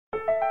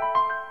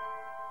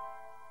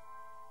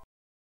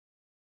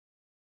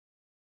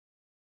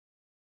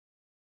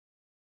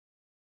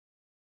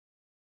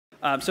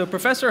So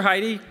Professor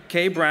Heidi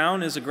K.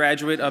 Brown is a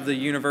graduate of the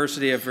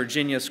University of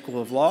Virginia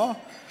School of Law.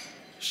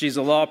 She's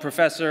a law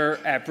professor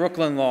at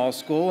Brooklyn Law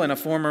School and a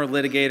former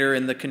litigator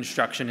in the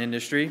construction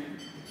industry.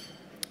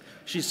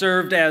 She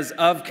served as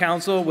of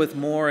counsel with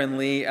Moore &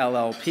 Lee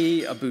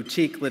LLP, a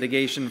boutique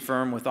litigation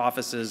firm with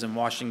offices in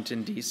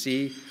Washington,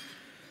 D.C.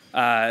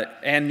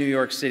 And New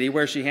York City,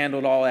 where she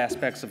handled all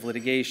aspects of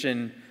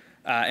litigation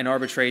and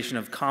arbitration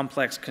of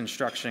complex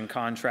construction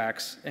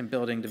contracts and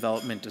building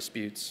development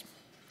disputes.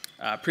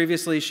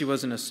 Previously, she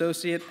was an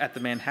associate at the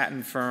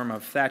Manhattan firm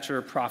of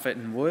Thatcher,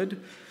 Proffitt &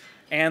 Wood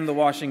and the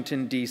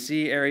Washington,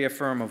 D.C. area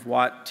firm of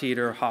Watt,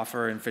 Teeter,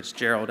 Hoffer, and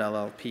Fitzgerald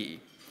LLP.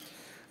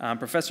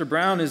 Professor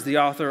Brown is the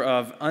author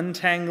of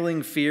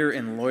Untangling Fear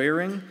in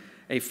Lawyering,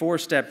 a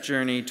 4-step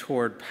journey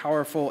toward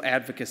powerful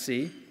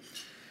advocacy,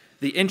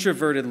 The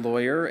Introverted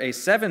Lawyer, a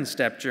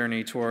 7-step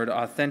journey toward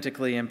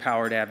authentically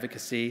empowered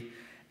advocacy,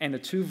 and a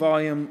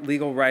 2-volume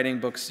legal writing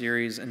book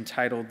series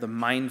entitled The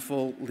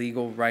Mindful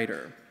Legal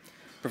Writer.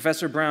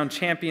 Professor Brown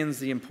champions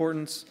the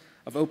importance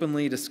of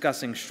openly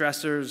discussing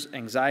stressors,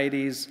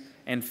 anxieties,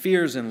 and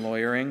fears in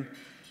lawyering,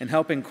 and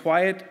helping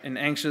quiet and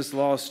anxious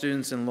law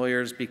students and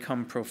lawyers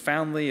become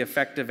profoundly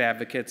effective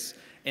advocates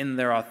in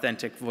their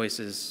authentic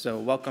voices. So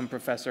welcome,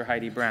 Professor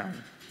Heidi Brown.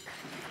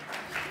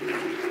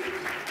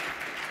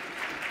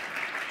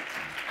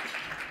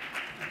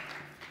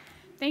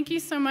 Thank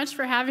you so much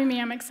for having me.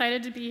 I'm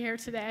excited to be here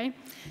today.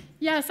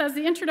 Yes, as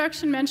the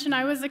introduction mentioned,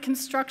 I was a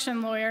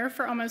construction lawyer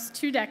for almost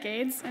 2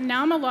 decades, and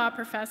now I'm a law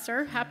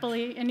professor,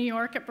 happily in New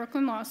York at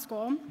Brooklyn Law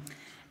School.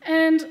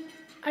 And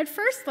I'd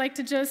first like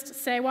to just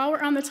say, while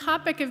we're on the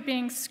topic of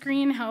being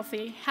screen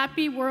healthy,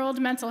 happy World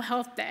Mental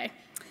Health Day.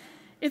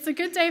 It's a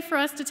good day for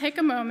us to take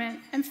a moment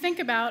and think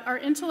about our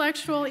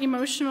intellectual,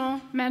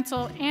 emotional,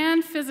 mental,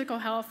 and physical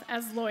health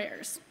as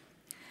lawyers.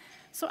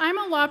 So I'm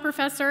a law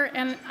professor,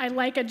 and I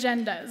like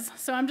agendas.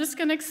 So I'm just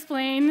going to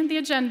explain the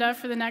agenda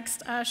for the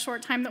next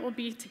short time that we'll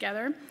be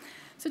together.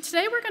 So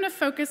today we're going to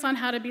focus on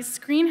how to be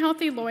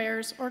screen-healthy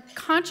lawyers or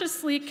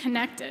consciously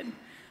connected,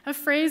 a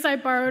phrase I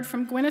borrowed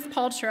from Gwyneth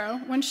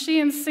Paltrow when she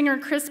and singer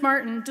Chris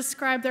Martin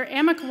described their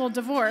amicable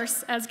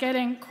divorce as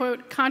getting,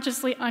 quote,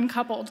 consciously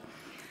uncoupled.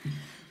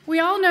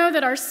 We all know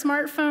that our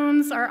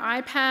smartphones, our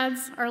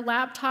iPads, our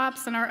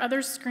laptops, and our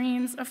other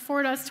screens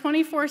afford us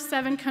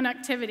 24/7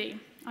 connectivity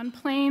on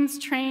planes,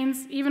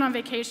 trains, even on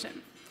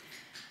vacation.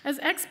 As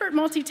expert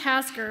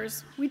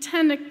multitaskers, we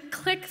tend to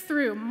click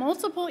through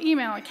multiple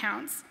email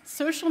accounts,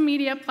 social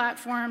media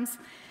platforms,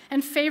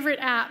 and favorite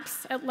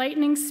apps at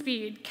lightning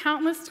speed,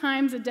 countless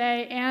times a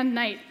day and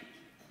night.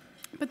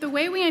 But the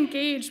way we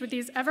engage with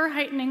these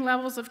ever-heightening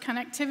levels of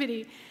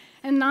connectivity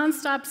and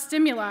nonstop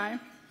stimuli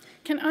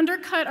can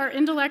undercut our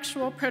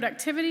intellectual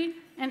productivity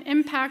and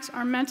impact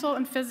our mental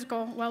and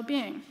physical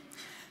well-being.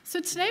 So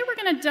today we're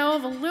going to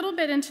delve a little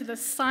bit into the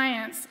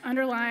science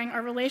underlying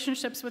our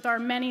relationships with our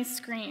many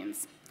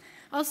screens.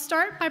 I'll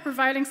start by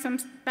providing some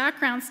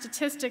background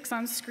statistics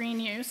on screen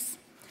use,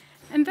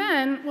 and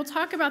then we'll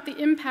talk about the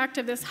impact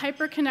of this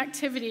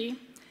hyperconnectivity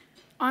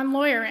on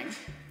lawyering.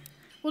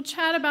 We'll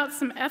chat about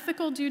some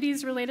ethical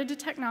duties related to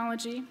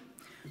technology.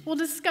 We'll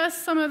discuss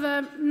some of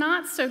the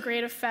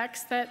not-so-great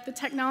effects that the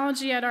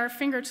technology at our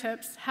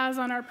fingertips has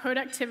on our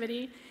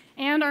productivity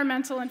and our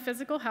mental and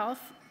physical health.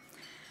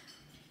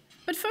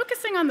 But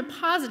focusing on the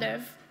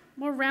positive,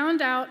 we'll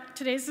round out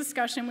today's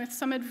discussion with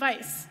some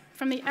advice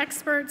from the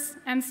experts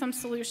and some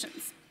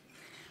solutions.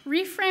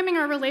 Reframing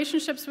our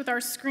relationships with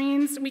our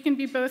screens, we can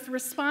be both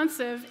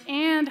responsive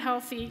and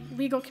healthy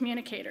legal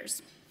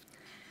communicators.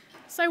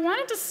 So I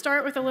wanted to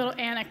start with a little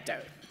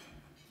anecdote.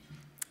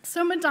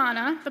 So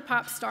Madonna, the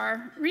pop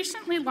star,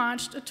 recently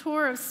launched a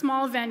tour of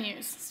small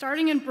venues,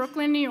 starting in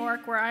Brooklyn, New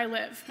York, where I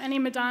live. Any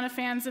Madonna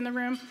fans in the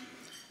room?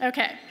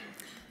 Okay.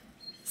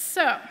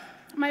 So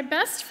my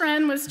best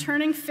friend was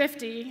turning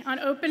 50 on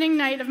opening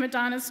night of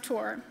Madonna's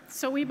tour,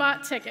 so we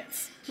bought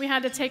tickets. We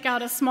had to take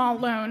out a small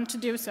loan to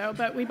do so,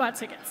 but we bought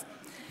tickets.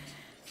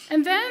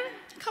 And then,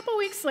 a couple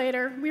weeks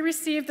later, we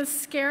received the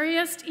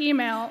scariest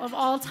email of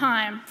all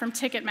time from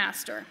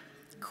Ticketmaster.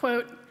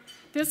 Quote,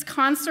 "This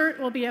concert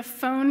will be a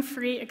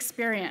phone-free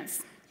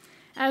experience.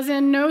 As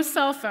in no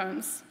cell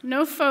phones,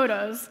 no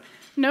photos,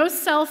 no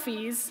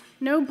selfies,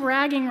 no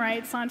bragging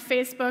rights on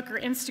Facebook or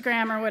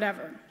Instagram or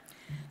whatever."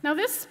 Now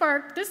this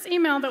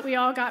email that we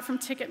all got from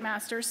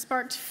Ticketmaster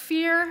sparked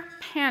fear,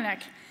 panic,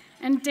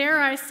 and dare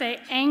I say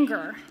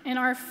anger in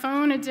our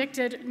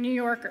phone-addicted New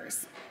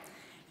Yorkers.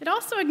 It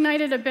also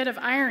ignited a bit of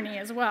irony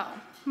as well.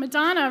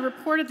 Madonna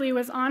reportedly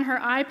was on her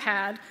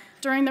iPad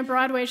during the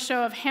Broadway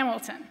show of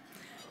Hamilton.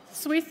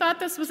 So we thought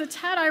this was a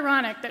tad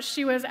ironic that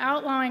she was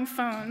outlawing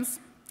phones.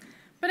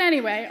 But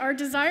anyway, our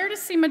desire to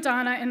see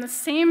Madonna in the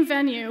same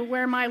venue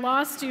where my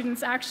law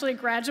students actually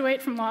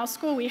graduate from law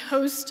school, we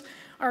host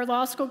our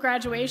law school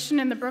graduation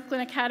in the Brooklyn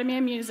Academy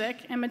of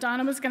Music, and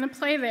Madonna was going to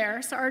play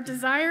there. So our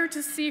desire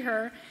to see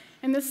her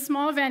in this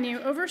small venue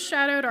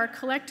overshadowed our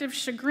collective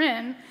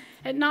chagrin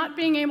at not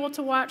being able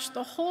to watch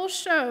the whole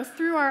show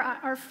through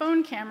our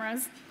phone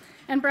cameras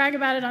and brag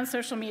about it on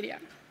social media.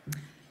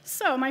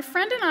 So my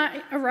friend and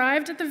I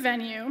arrived at the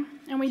venue,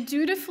 and we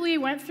dutifully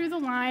went through the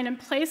line and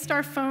placed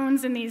our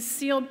phones in these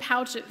sealed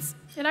pouches.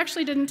 It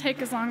actually didn't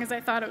take as long as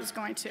I thought it was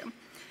going to.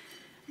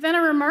 Then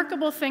a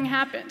remarkable thing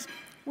happened.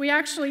 We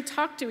actually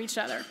talked to each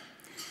other.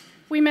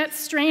 We met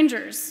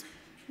strangers.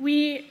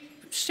 We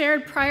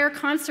shared prior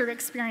concert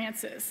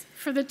experiences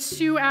for the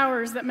 2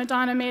 hours that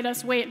Madonna made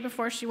us wait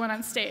before she went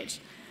on stage.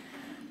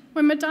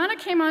 When Madonna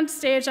came on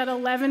stage at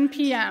 11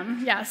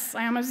 p.m., yes,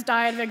 I almost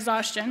died of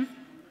exhaustion,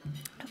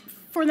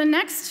 for the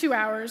next 2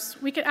 hours,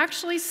 we could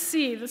actually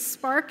see the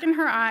spark in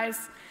her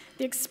eyes,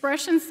 the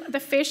expressions, the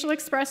facial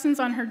expressions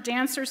on her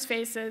dancers'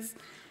 faces.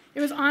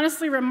 It was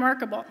honestly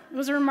remarkable. It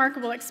was a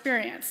remarkable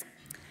experience.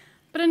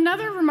 But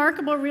another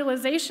remarkable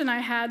realization I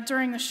had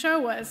during the show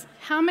was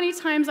how many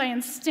times I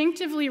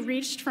instinctively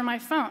reached for my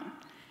phone.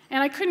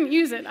 And I couldn't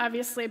use it,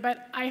 obviously,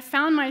 but I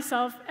found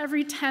myself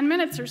every 10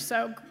 minutes or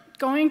so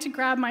going to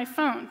grab my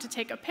phone, to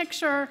take a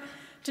picture,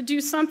 to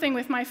do something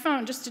with my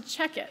phone, just to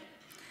check it.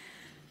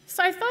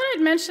 So I thought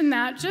I'd mention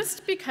that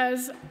just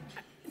because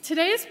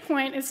today's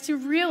point is to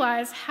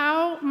realize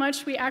how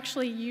much we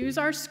actually use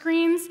our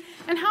screens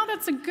and how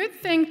that's a good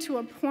thing to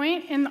a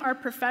point in our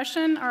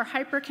profession, our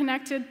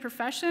hyper-connected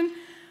profession,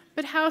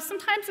 but how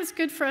sometimes it's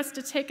good for us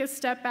to take a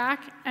step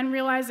back and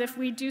realize if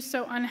we do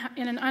so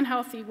in an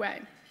unhealthy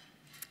way.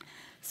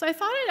 So I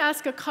thought I'd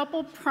ask a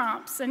couple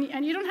prompts, and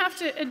you don't have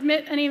to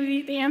admit any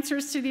of the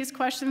answers to these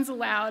questions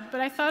aloud,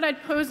 but I thought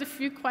I'd pose a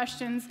few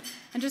questions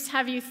and just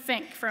have you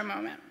think for a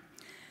moment.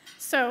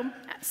 So,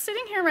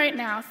 sitting here right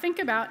now, think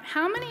about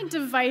how many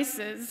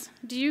devices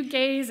do you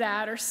gaze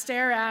at or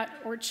stare at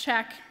or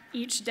check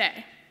each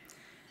day?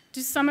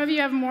 Do some of you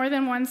have more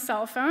than one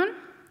cell phone?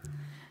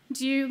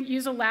 Do you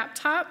use a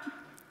laptop?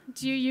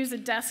 Do you use a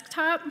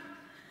desktop?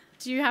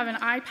 Do you have an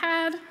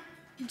iPad?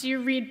 Do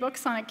you read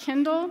books on a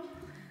Kindle?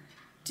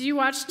 Do you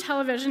watch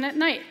television at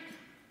night?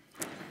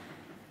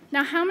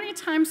 Now, how many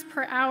times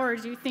per hour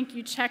do you think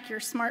you check your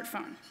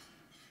smartphone?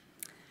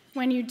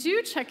 When you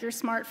do check your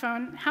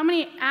smartphone, how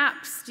many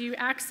apps do you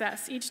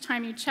access each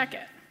time you check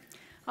it?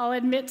 I'll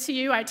admit to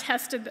you, I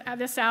tested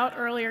this out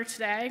earlier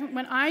today.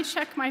 When I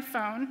check my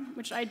phone,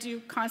 which I do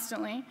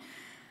constantly,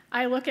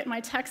 I look at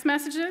my text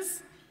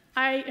messages.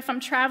 If I'm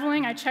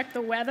traveling, I check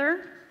the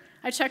weather.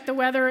 I check the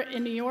weather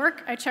in New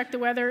York. I check the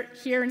weather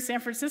here in San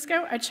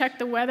Francisco. I check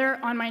the weather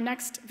on my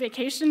next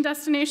vacation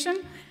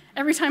destination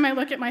every time I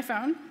look at my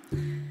phone.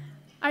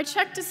 I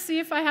check to see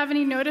if I have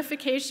any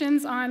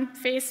notifications on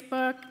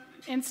Facebook,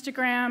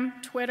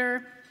 Instagram,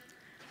 Twitter.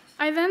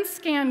 I then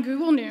scan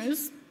Google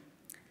News.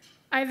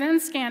 I then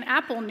scan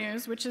Apple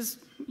News, which is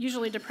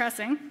usually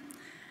depressing.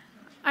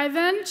 I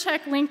then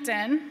check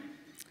LinkedIn.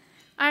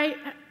 I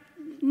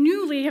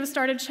newly have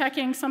started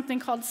checking something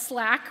called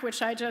Slack,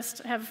 which I just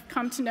have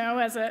come to know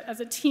as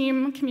a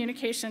team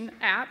communication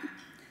app.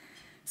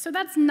 So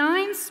that's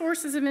 9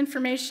 sources of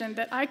information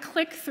that I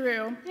click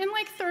through in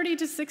like 30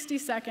 to 60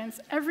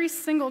 seconds every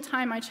single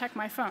time I check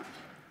my phone,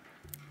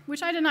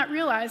 which I did not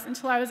realize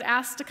until I was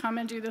asked to come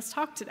and do this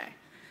talk today.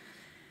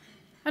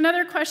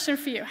 Another question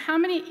for you. How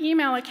many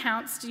email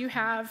accounts do you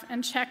have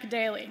and check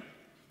daily?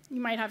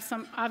 You might have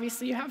some,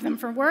 obviously you have them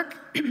for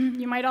work.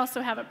 You might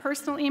also have a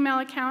personal email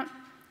account.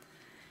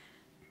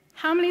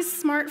 How many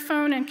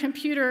smartphone and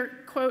computer,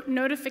 quote,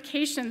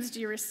 notifications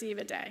do you receive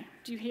a day?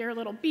 Do you hear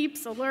little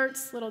beeps,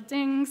 alerts, little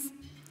dings?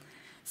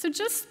 So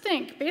just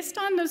think, based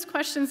on those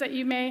questions that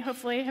you may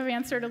hopefully have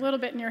answered a little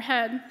bit in your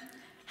head,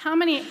 how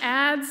many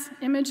ads,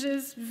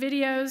 images,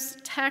 videos,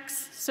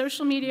 texts,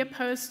 social media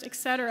posts,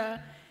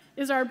 etc.,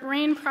 is our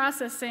brain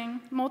processing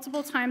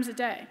multiple times a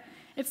day?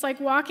 It's like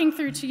walking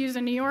through, to use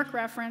a New York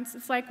reference,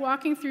 it's like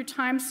walking through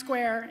Times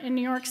Square in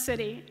New York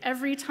City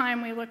every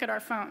time we look at our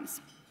phones.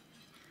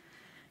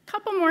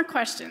 Couple more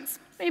questions,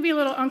 maybe a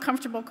little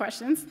uncomfortable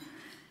questions.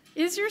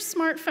 Is your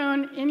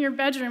smartphone in your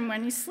bedroom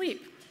when you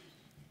sleep?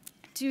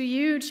 Do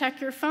you check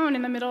your phone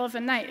in the middle of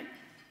the night?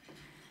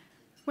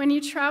 When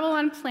you travel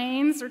on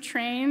planes or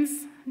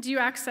trains, do you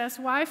access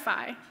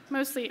Wi-Fi?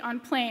 Mostly on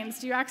planes,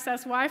 do you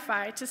access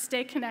Wi-Fi to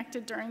stay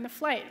connected during the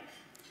flight?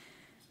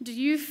 Do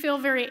you feel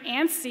very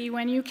antsy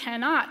when you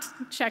cannot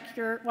check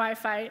your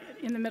Wi-Fi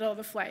in the middle of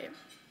the flight?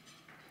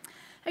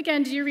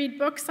 Again, do you read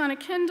books on a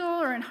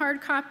Kindle or in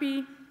hard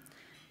copy?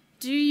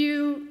 Do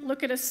you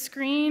look at a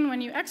screen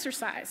when you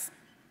exercise?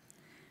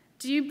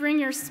 Do you bring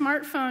your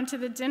smartphone to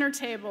the dinner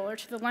table or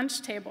to the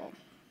lunch table?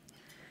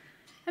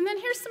 And then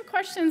here's some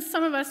questions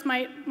some of us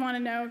might want to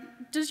know.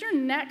 Does your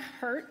neck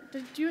hurt?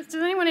 Does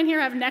anyone in here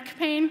have neck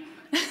pain?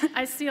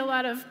 I see a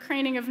lot of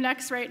craning of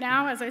necks right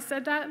now as I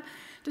said that.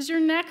 Does your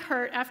neck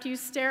hurt after you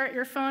stare at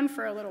your phone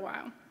for a little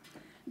while?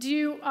 Do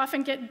you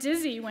often get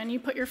dizzy when you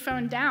put your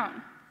phone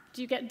down?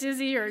 Do you get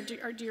dizzy or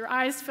do your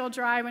eyes feel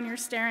dry when you're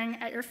staring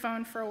at your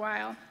phone for a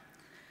while?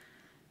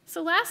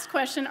 So last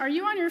question, are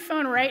you on your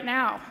phone right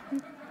now?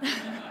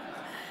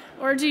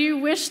 Or do you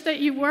wish that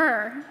you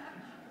were?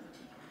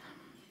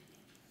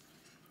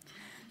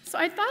 So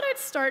I thought I'd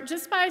start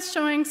just by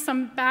showing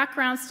some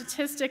background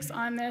statistics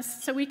on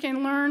this so we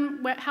can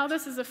learn how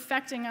this is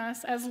affecting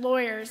us as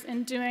lawyers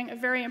in doing a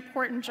very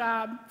important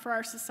job for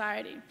our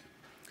society.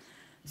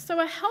 So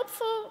a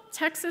helpful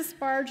Texas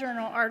Bar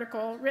Journal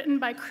article written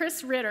by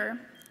Chris Ritter,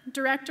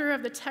 director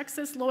of the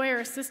Texas Lawyer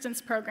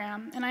Assistance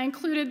Program, and I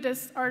included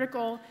this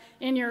article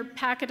in your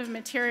packet of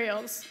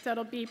materials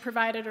that'll be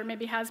provided or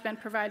maybe has been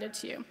provided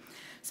to you.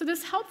 So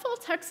this helpful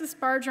Texas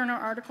Bar Journal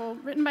article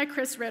written by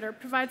Chris Ritter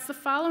provides the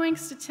following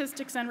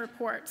statistics and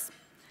reports.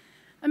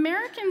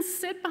 Americans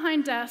sit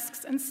behind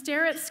desks and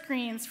stare at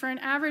screens for an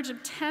average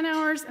of 10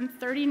 hours and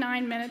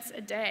 39 minutes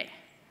a day.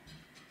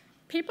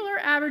 People are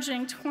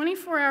averaging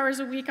 24 hours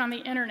a week on the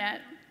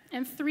internet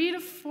and 3 to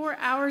 4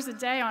 hours a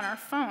day on our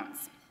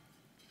phones.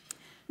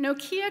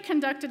 Nokia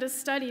conducted a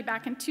study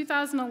back in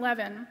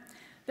 2011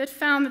 that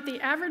found that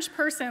the average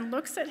person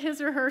looks at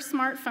his or her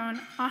smartphone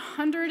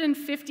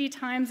 150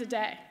 times a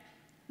day.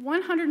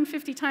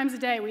 150 times a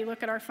day we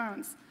look at our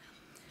phones.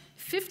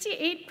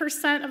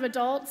 58% of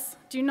adults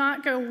do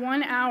not go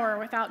 1 hour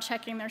without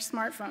checking their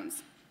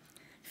smartphones.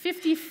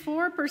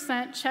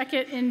 54% check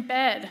it in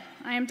bed.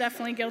 I am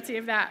definitely guilty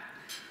of that.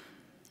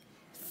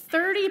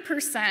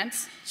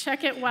 30%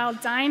 check it while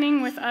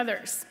dining with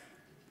others.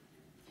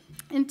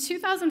 In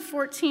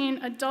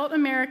 2014, adult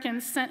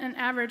Americans sent an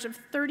average of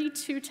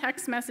 32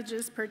 text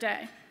messages per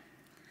day.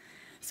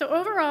 So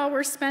overall,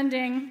 we're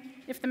spending,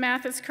 if the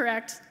math is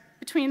correct,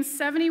 between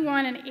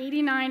 71 and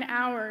 89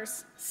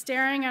 hours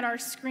staring at our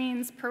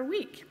screens per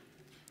week.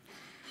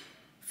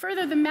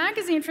 Further, the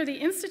magazine for the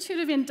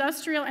Institute of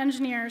Industrial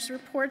Engineers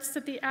reports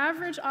that the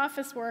average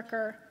office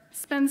worker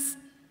spends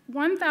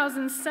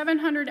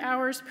 1,700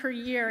 hours per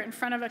year in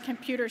front of a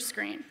computer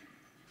screen.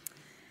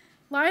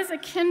 Liza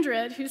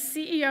Kindred, who's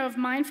CEO of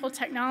Mindful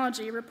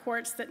Technology,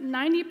 reports that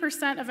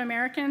 90% of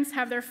Americans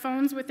have their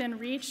phones within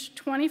reach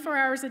 24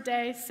 hours a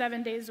day,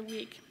 7 days a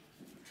week.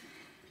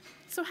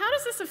 So how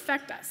does this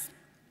affect us?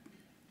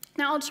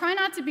 Now, I'll try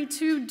not to be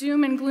too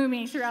doom and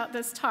gloomy throughout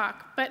this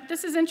talk, but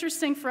this is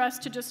interesting for us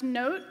to just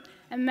note,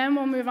 and then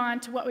we'll move on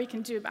to what we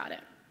can do about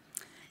it.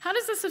 How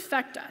does this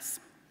affect us?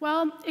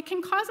 Well, it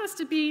can cause us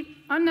to be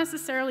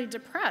unnecessarily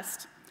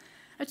depressed.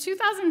 A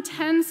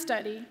 2010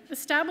 study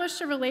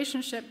established a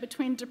relationship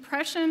between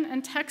depression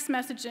and text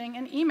messaging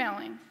and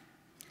emailing.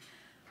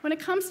 When it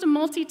comes to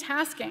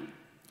multitasking,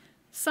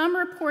 some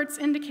reports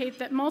indicate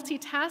that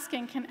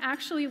multitasking can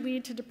actually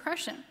lead to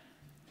depression.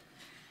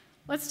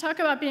 Let's talk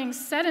about being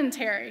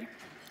sedentary.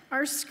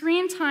 Our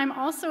screen time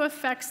also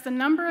affects the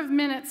number of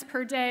minutes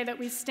per day that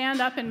we stand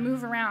up and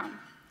move around.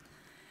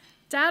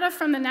 Data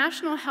from the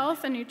National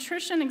Health and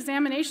Nutrition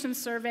Examination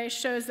Survey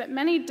shows that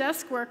many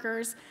desk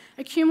workers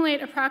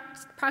accumulate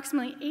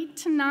approximately 8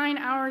 to 9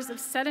 hours of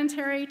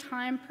sedentary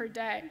time per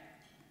day.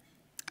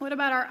 What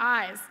about our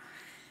eyes?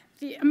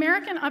 The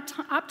American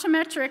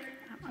Optometric,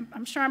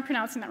 I'm sure I'm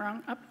pronouncing that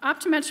wrong,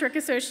 Optometric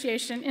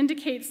Association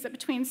indicates that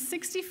between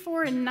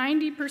 64 and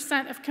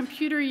 90% of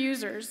computer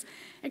users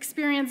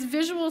experience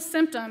visual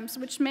symptoms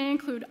which may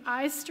include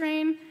eye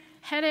strain,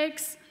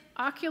 headaches,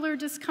 ocular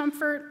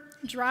discomfort,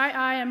 dry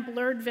eye, and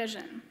blurred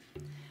vision.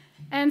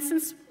 And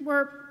since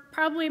we're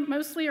probably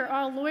mostly or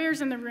all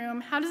lawyers in the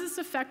room, how does this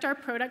affect our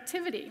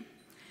productivity?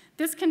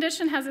 This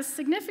condition has a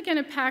significant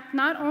impact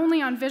not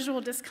only on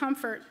visual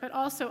discomfort, but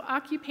also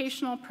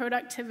occupational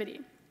productivity.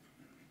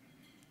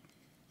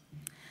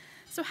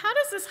 So how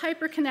does this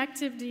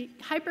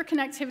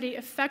hyperconnectivity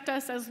affect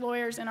us as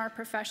lawyers in our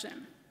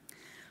profession?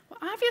 Well,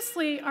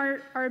 obviously,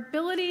 our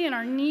ability and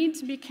our need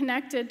to be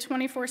connected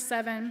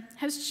 24/7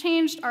 has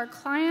changed our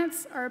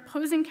clients, our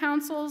opposing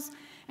counsels,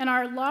 and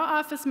our law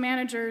office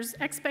managers'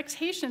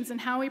 expectations in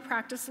how we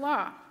practice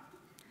law.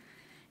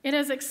 It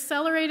has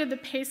accelerated the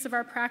pace of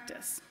our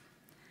practice.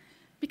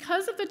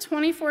 Because of the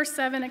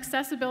 24/7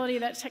 accessibility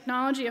that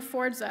technology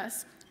affords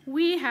us,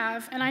 we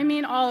have, and I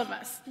mean all of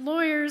us,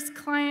 lawyers,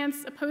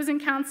 clients, opposing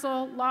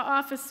counsel, law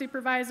office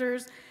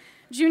supervisors,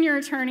 junior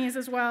attorneys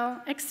as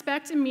well,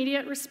 expect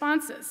immediate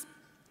responses.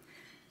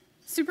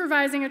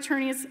 Supervising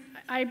attorneys,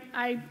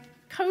 I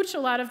coach a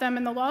lot of them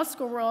in the law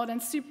school world,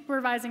 and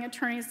supervising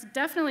attorneys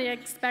definitely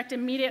expect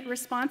immediate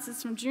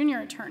responses from junior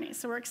attorneys.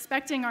 So we're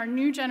expecting our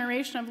new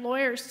generation of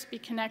lawyers to be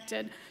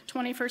connected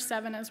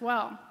 24/7 as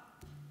well.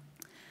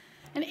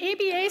 An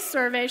ABA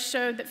survey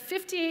showed that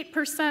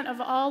 58%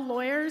 of all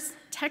lawyers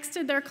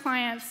texted their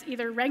clients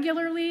either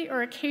regularly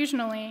or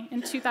occasionally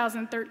in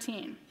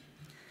 2013.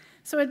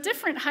 So a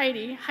different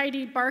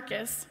Heidi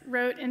Barkus,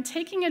 wrote, "In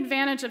taking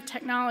advantage of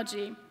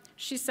technology,"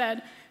 she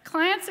said,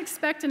 "clients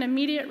expect an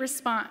immediate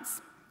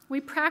response. We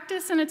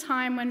practice in a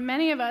time when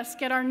many of us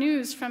get our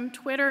news from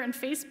Twitter and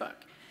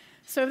Facebook.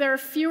 So there are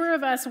fewer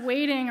of us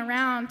waiting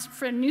around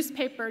for a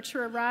newspaper to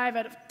arrive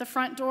at the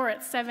front door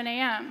at 7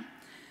 a.m.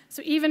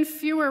 So even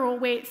fewer will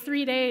wait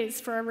 3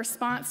 days for a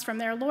response from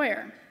their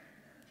lawyer."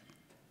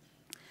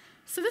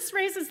 So this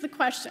raises the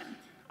question,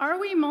 are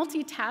we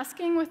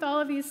multitasking with all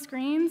of these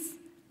screens?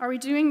 Are we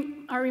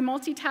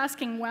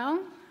multitasking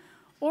well,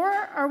 or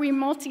are we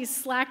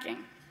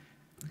multi-slacking?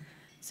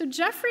 So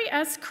Jeffrey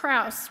S.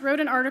 Krauss wrote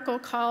an article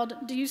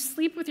called "Do You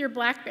Sleep with Your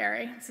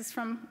BlackBerry?" This is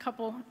from a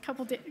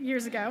couple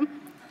years ago.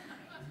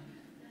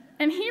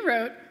 And he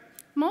wrote,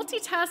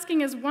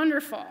 "Multitasking is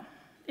wonderful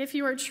if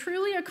you are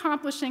truly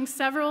accomplishing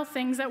several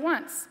things at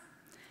once.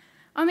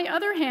 On the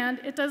other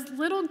hand, it does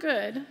little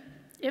good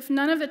if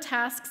none of the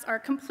tasks are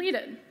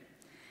completed.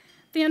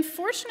 The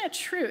unfortunate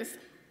truth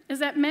is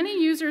that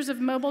many users of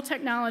mobile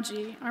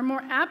technology are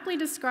more aptly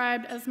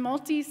described as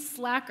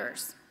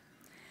multi-slackers.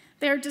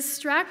 They are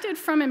distracted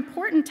from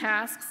important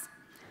tasks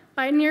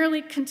by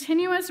nearly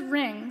continuous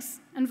rings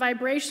and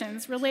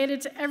vibrations related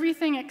to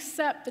everything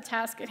except the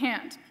task at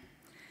hand.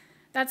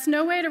 That's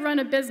no way to run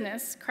a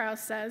business,"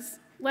 Krauss says,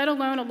 "let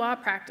alone a law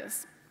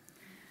practice.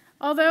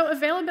 Although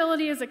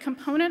availability is a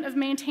component of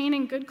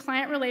maintaining good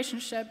client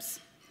relationships,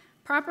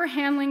 proper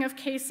handling of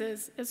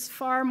cases is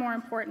far more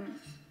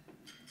important.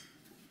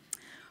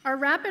 Our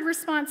rapid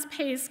response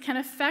pace can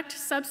affect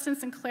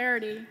substance and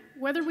clarity,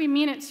 whether we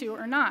mean it to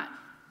or not.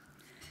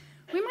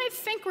 We might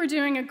think we're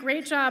doing a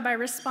great job by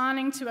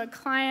responding to a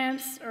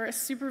client's or a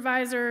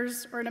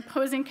supervisor's or an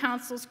opposing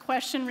counsel's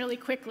question really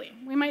quickly.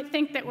 We might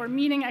think that we're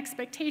meeting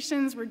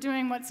expectations, we're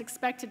doing what's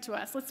expected to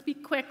us. Let's be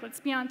quick,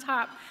 let's be on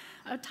top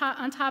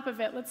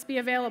of it, let's be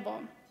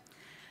available.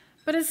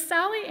 But as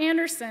Sally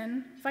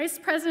Anderson, Vice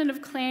President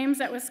of Claims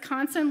at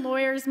Wisconsin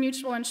Lawyers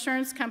Mutual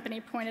Insurance Company,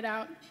 pointed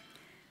out,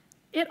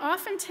 it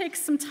often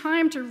takes some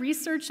time to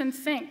research and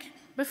think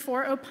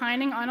before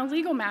opining on a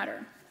legal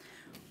matter.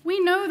 We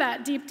know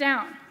that deep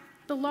down.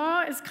 The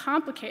law is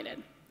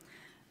complicated.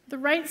 The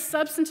right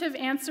substantive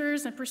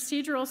answers and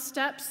procedural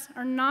steps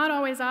are not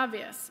always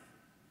obvious.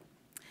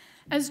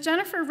 As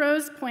Jennifer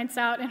Rose points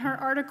out in her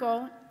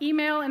article,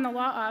 Email in the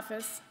Law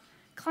Office,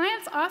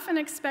 clients often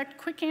expect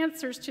quick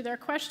answers to their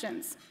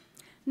questions,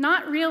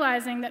 not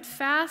realizing that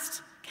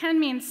fast can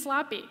mean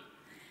sloppy,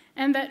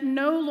 and that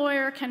no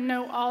lawyer can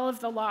know all of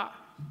the law.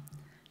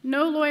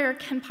 No lawyer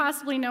can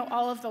possibly know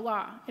all of the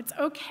law. It's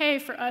okay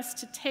for us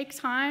to take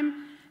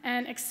time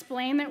and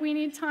explain that we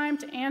need time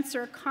to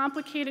answer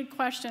complicated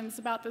questions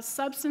about the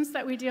substance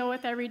that we deal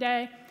with every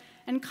day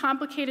and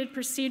complicated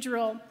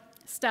procedural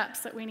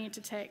steps that we need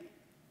to take.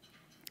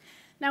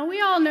 Now,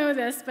 we all know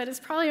this, but it's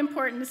probably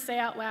important to say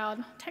out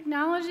loud,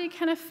 technology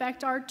can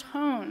affect our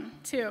tone,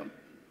 too.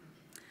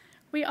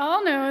 We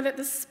all know that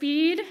the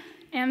speed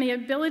and the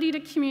ability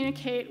to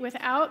communicate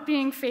without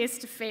being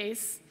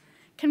face-to-face,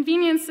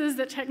 conveniences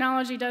that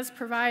technology does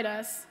provide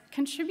us,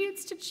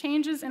 contributes to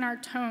changes in our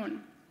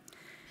tone.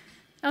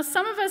 Now,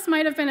 some of us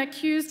might have been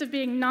accused of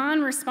being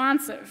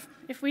non-responsive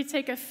if we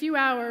take a few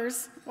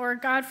hours, or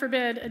God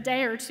forbid, a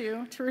day or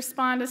two, to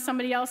respond to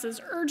somebody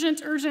else's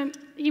urgent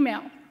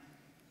email.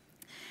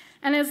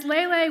 And as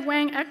Lele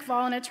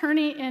Wang-Ekval, an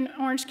attorney in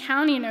Orange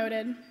County,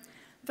 noted,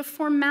 the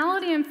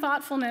formality and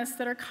thoughtfulness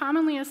that are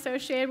commonly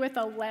associated with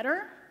a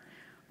letter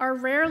are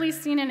rarely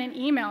seen in an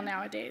email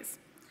nowadays.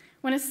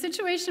 When a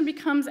situation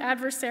becomes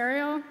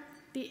adversarial,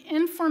 the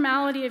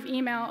informality of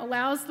email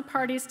allows the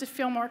parties to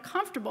feel more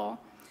comfortable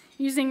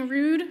using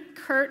rude,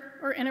 curt,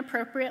 or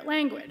inappropriate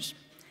language.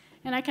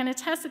 And I can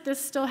attest that this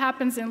still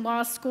happens in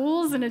law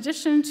schools in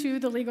addition to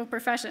the legal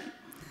profession.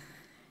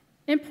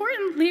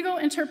 Important legal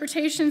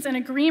interpretations and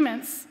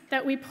agreements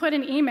that we put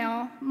in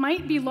email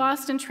might be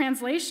lost in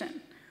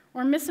translation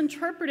or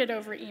misinterpreted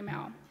over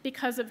email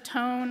because of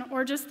tone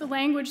or just the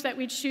language that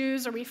we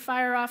choose or we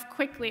fire off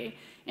quickly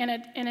in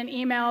an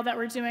email that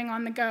we're doing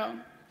on the go.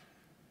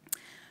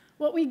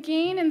 What we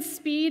gain in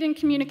speed in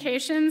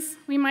communications,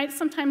 we might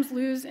sometimes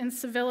lose in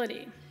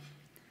civility.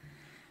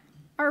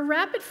 Our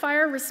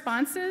rapid-fire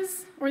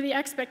responses, or the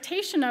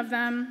expectation of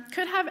them,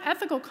 could have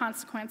ethical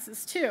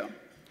consequences, too.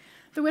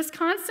 The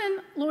Wisconsin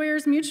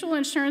Lawyers Mutual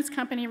Insurance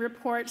Company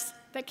reports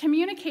that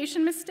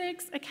communication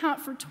mistakes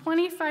account for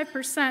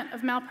 25%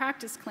 of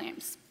malpractice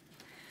claims.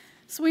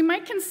 So we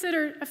might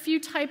consider a few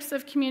types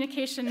of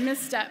communication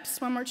missteps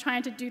when we're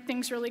trying to do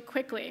things really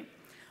quickly,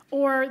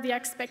 or the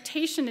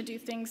expectation to do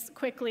things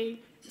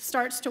quickly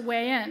starts to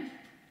weigh in.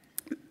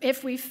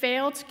 If we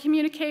fail to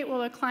communicate,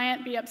 will the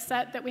client be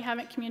upset that we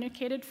haven't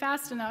communicated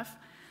fast enough?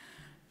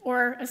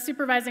 Or a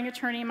supervising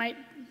attorney might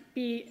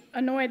be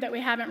annoyed that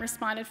we haven't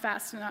responded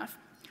fast enough.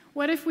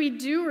 What if we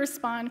do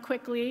respond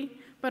quickly,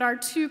 but our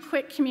too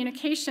quick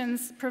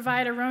communications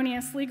provide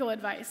erroneous legal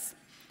advice?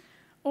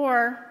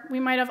 Or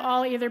we might have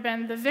all either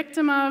been the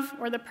victim of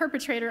or the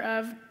perpetrator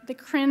of the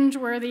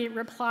cringe-worthy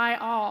reply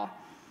all.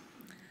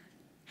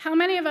 How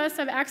many of us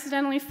have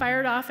accidentally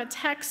fired off a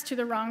text to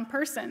the wrong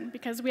person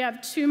because we have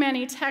too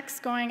many texts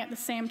going at the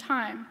same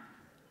time?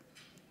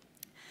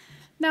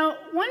 Now,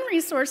 one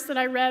resource that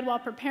I read while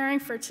preparing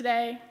for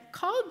today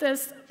called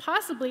this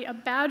possibly a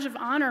badge of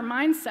honor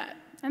mindset.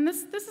 And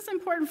this is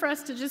important for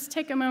us to just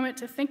take a moment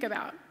to think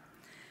about.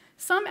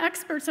 Some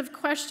experts have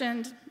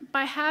questioned,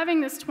 by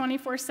having this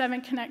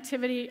 24/7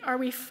 connectivity, are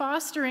we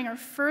fostering or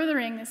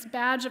furthering this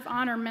badge of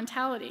honor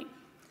mentality?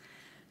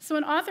 So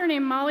an author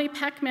named Molly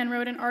Peckman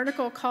wrote an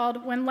article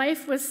called "When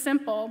Life Was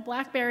Simple,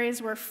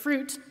 Blackberries Were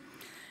Fruit."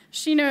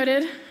 She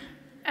noted,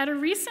 at a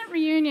recent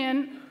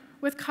reunion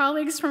with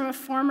colleagues from a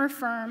former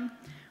firm,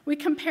 We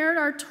compared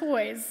our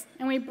toys,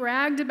 and we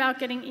bragged about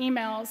getting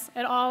emails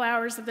at all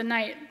hours of the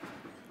night.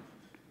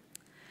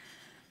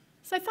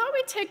 So I thought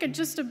we'd take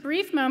just a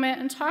brief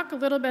moment and talk a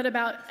little bit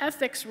about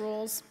ethics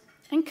rules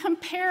and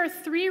compare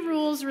 3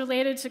 rules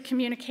related to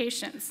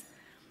communications.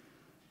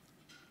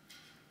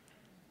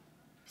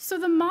 So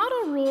the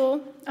model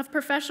rule of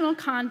professional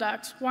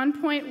conduct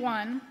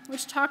 1.1,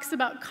 which talks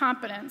about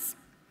competence,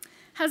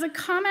 has a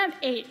comment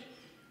 8.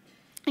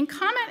 And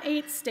comment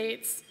 8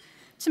 states,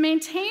 to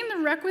maintain the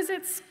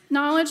requisite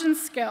knowledge and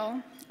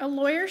skill, a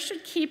lawyer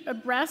should keep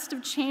abreast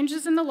of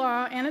changes in the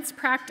law and its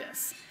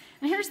practice.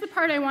 And here's the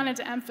part I wanted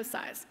to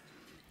emphasize,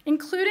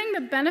 including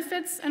the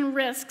benefits and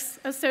risks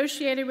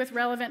associated with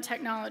relevant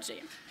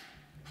technology.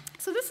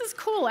 So this is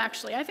cool,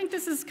 actually. I think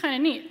this is kind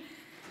of neat.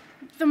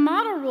 The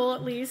model rule,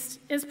 at least,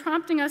 is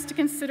prompting us to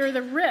consider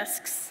the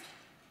risks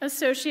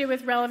associated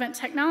with relevant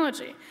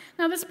technology.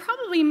 Now, this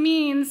probably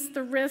means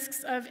the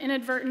risks of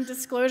inadvertent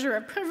disclosure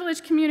of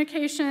privileged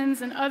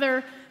communications and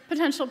other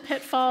potential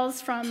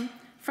pitfalls from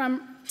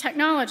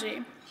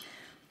technology.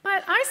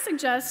 But I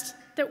suggest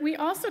that we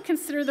also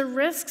consider the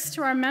risks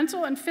to our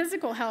mental and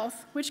physical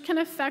health, which can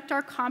affect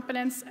our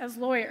competence as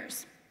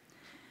lawyers.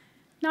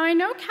 Now, I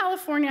know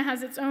California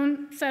has its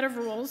own set of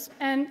rules,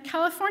 and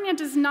California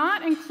does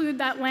not include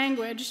that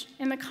language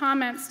in the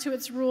comments to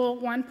its Rule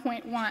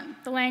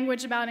 1.1, the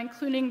language about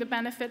including the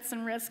benefits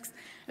and risks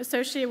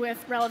associated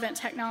with relevant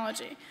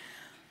technology.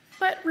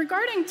 But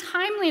regarding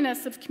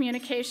timeliness of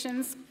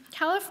communications,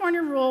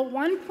 California Rule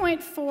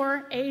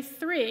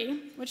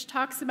 1.4A3, which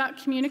talks about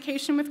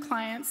communication with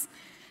clients,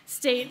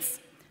 states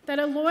that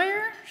a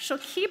lawyer shall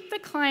keep the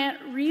client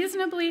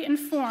reasonably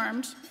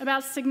informed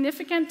about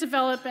significant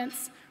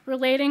developments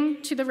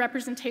relating to the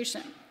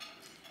representation,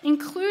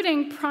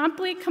 including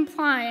promptly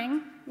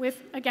complying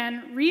with,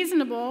 again,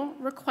 reasonable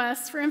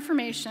requests for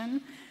information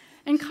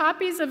and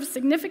copies of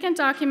significant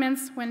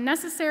documents when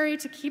necessary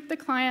to keep the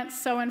client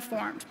so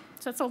informed.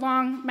 So that's a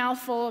long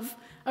mouthful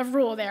of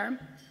rule there.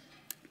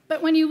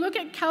 But when you look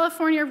at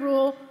California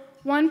Rule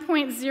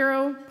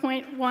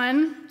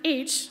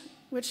 1.0.1H,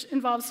 which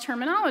involves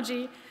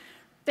terminology,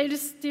 they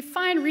just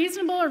define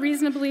reasonable or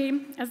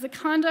reasonably as the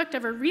conduct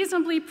of a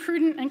reasonably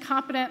prudent and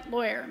competent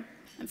lawyer.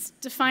 It's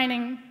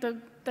defining the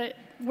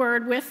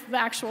word with the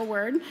actual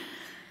word.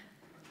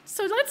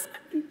 So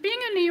being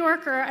a New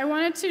Yorker, I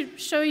wanted to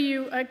show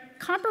you a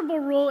comparable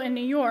rule in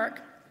New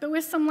York, but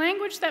with some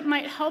language that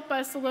might help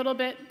us a little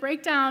bit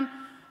break down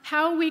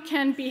how we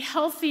can be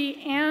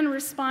healthy and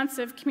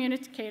responsive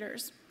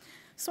communicators.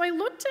 So I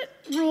looked at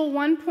Rule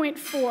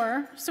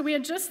 1.4. So we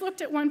had just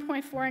looked at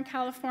 1.4 in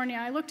California.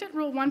 I looked at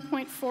Rule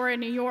 1.4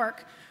 in New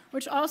York,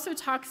 which also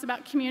talks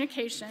about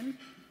communication.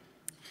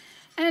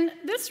 And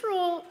this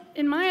rule,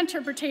 in my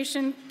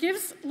interpretation,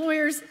 gives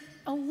lawyers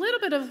a little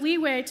bit of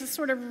leeway to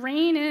sort of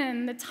rein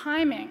in the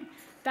timing,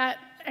 that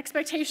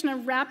expectation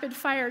of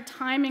rapid-fire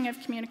timing of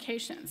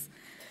communications.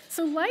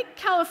 So like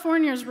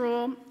California's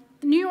rule,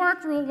 New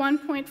York Rule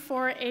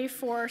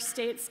 1.4A4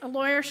 states, a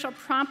lawyer shall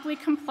promptly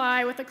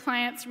comply with a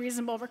client's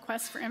reasonable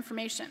request for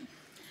information.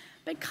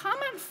 But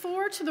comment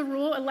 4 to the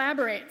rule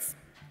elaborates.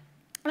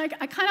 And I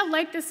kind of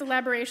like this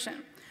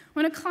elaboration.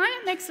 When a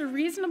client makes a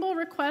reasonable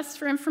request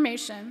for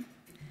information,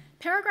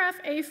 paragraph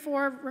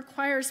A4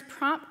 requires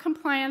prompt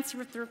compliance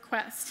with the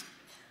request.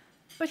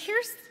 But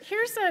here's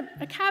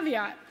a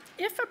caveat.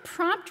 If a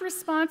prompt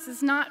response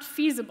is not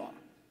feasible,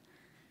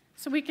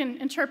 so we can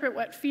interpret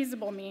what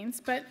feasible means,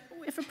 but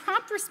if a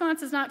prompt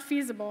response is not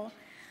feasible,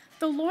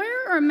 the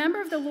lawyer or a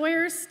member of the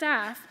lawyer's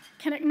staff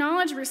can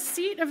acknowledge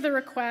receipt of the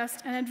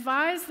request and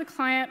advise the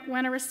client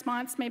when a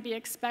response may be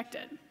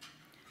expected.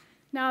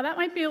 Now, that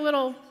might be a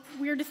little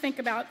weird to think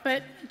about,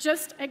 but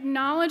just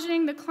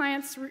acknowledging the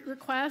client's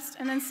request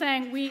and then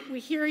saying, we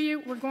hear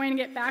you, we're going to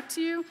get back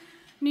to you,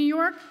 New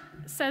York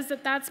says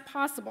that that's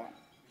possible.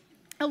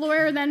 A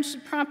lawyer then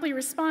should promptly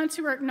respond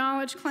to or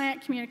acknowledge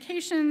client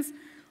communications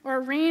or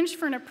arrange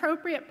for an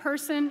appropriate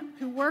person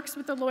who works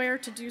with the lawyer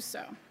to do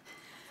so.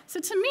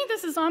 So to me,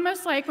 this is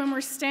almost like when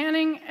we're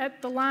standing in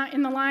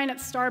the line at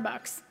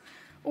Starbucks,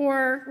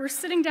 or we're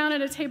sitting down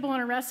at a table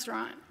in a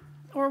restaurant,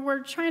 or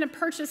we're trying to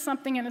purchase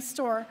something in a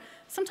store.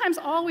 Sometimes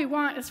all we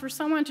want is for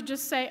someone to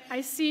just say,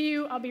 I see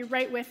you, I'll be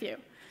right with you.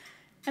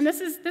 And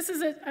this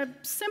is a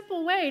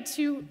simple way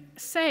to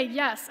say,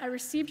 yes, I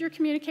received your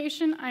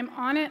communication, I'm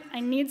on it, I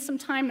need some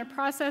time to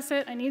process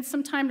it, I need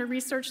some time to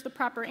research the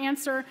proper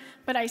answer,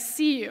 but I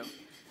see you,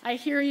 I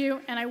hear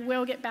you, and I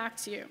will get back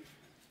to you.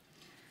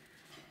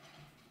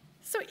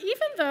 So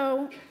even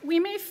though we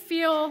may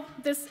feel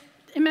this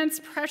immense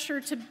pressure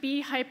to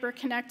be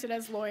hyper-connected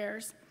as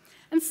lawyers,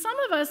 and some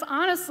of us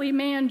honestly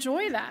may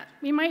enjoy that.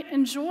 We might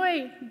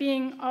enjoy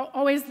being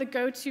always the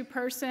go-to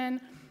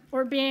person,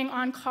 or being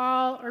on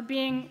call, or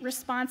being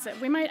responsive.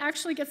 We might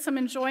actually get some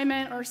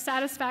enjoyment or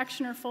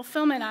satisfaction or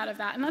fulfillment out of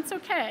that, and that's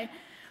okay.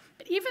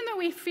 But even though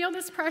we feel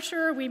this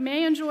pressure, we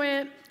may enjoy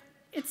it,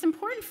 it's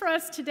important for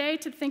us today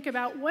to think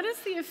about what is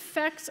the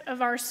effect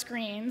of our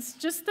screens,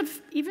 just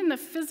even the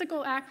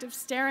physical act of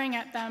staring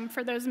at them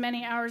for those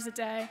many hours a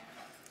day.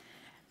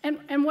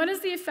 And what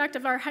is the effect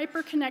of our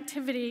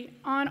hyperconnectivity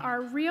on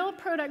our real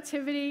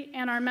productivity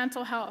and our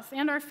mental health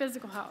and our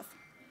physical health?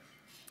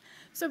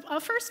 So I'll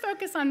first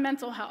focus on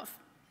mental health.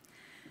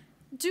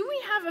 Do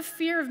we have a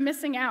fear of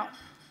missing out?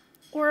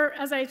 Or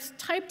as I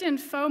typed in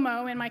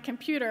FOMO in my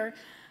computer,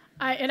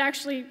 it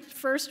actually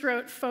first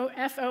wrote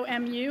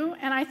F-O-M-U,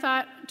 and I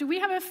thought, do we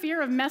have a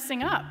fear of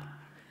messing up?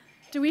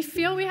 Do we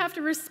feel we have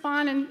to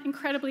respond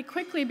incredibly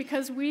quickly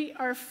because we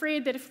are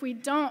afraid that if we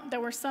don't,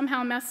 that we're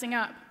somehow messing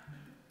up?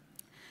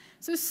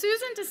 So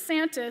Susan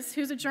DeSantis,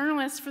 who's a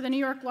journalist for the New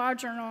York Law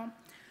Journal,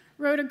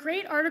 wrote a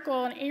great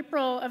article in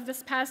April of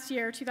this past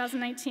year,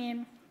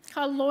 2019,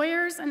 called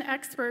 "Lawyers and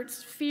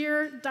Experts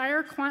Fear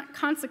Dire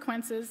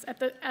Consequences at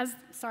the,"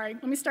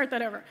 let me start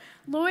that over.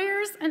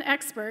 Lawyers and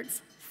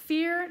experts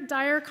fear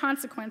dire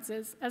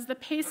consequences as the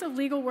pace of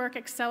legal work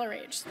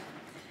accelerates.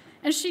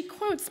 And she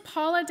quotes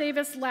Paula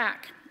Davis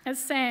Lack as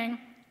saying,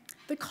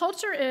 "The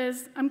culture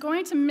is, I'm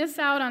going to miss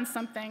out on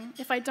something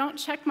if I don't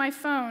check my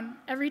phone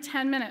every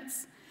 10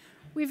 minutes.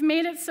 We've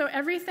made it so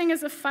everything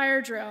is a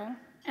fire drill,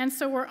 and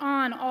so we're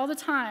on all the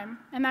time,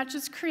 and that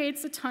just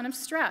creates a ton of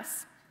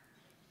stress."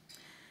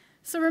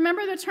 So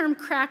remember the term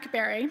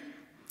crackberry.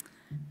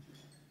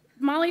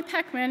 Molly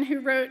Peckman, who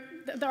wrote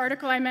the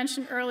article I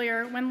mentioned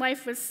earlier, "When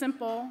Life Was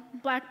Simple,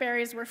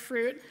 Blackberries Were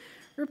Fruit,"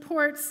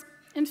 reports,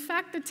 in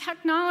fact, the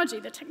technology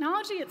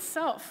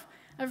itself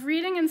of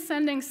reading and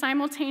sending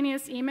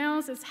simultaneous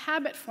emails is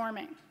habit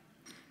forming,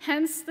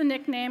 hence the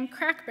nickname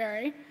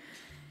crackberry.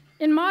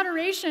 In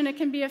moderation, it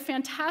can be a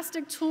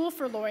fantastic tool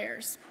for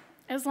lawyers,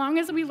 as long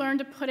as we learn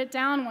to put it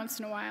down once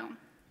in a while.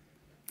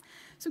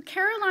 So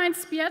Caroline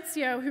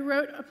Spiezio, who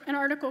wrote an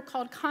article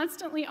called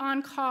 "Constantly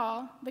on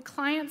Call, The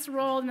Client's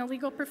Role in the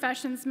Legal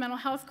Profession's Mental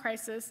Health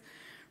Crisis,"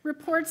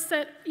 reports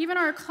that even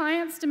our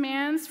clients'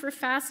 demands for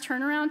fast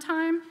turnaround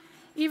time,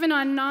 even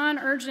on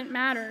non-urgent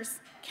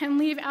matters, can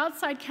leave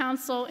outside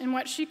counsel in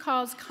what she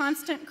calls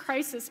constant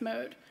crisis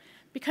mode,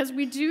 because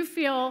we do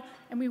feel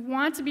and we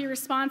want to be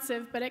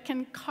responsive, but it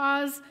can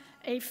cause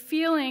a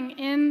feeling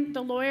in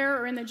the lawyer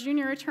or in the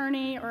junior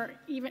attorney or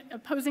even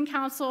opposing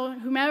counsel,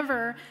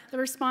 whomever the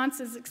response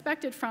is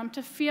expected from,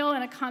 to feel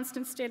in a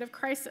constant state of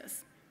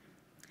crisis.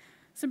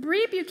 So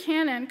Bree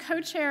Buchanan,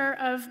 co-chair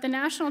of the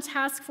National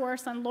Task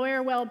Force on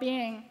Lawyer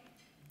Well-Being,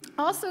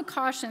 also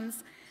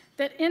cautions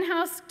that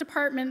in-house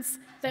departments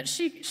that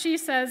she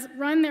says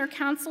run their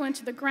counsel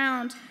into the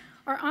ground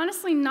are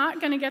honestly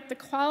not going to get the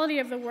quality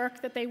of the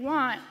work that they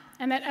want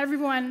and that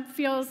everyone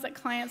feels that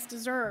clients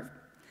deserve.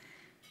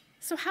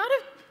 So how do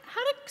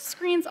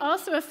screens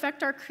also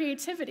affect our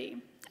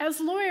creativity? As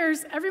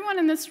lawyers, everyone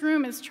in this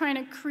room is trying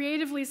to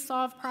creatively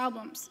solve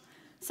problems.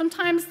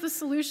 Sometimes the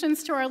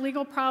solutions to our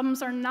legal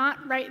problems are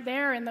not right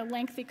there in the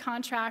lengthy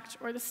contract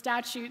or the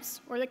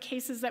statutes or the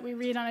cases that we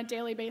read on a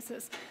daily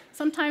basis.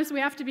 Sometimes we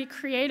have to be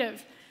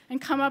creative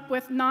and come up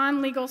with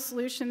non-legal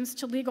solutions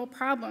to legal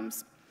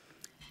problems.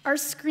 Are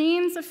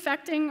screens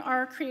affecting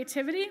our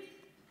creativity?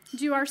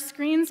 Do our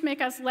screens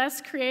make us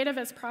less creative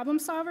as problem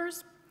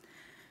solvers?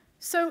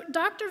 So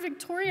Dr.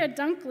 Victoria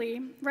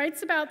Dunkley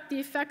writes about the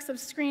effects of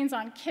screens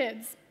on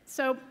kids.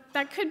 So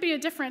that could be a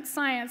different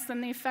science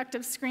than the effect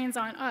of screens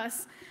on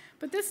us.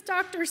 But this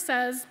doctor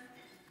says,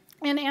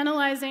 in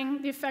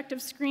analyzing the effect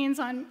of screens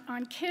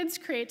on kids'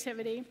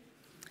 creativity,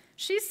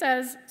 she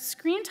says,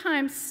 "Screen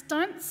time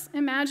stunts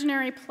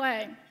imaginary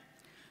play.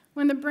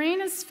 When the brain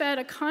is fed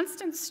a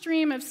constant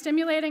stream of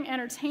stimulating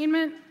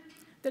entertainment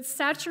that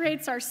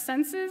saturates our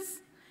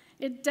senses,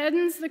 it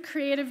deadens the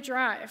creative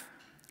drive,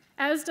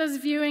 as does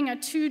viewing a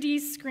 2D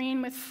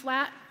screen with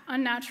flat,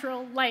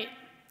 unnatural light."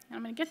 And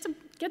I'm going to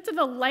get to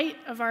the light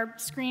of our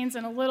screens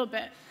in a little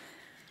bit.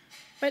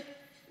 But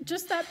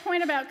just that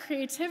point about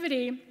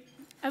creativity,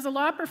 as a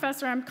law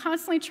professor, I'm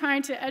constantly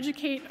trying to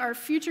educate our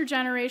future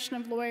generation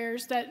of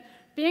lawyers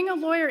that being a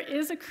lawyer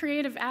is a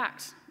creative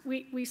act.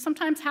 We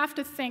sometimes have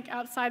to think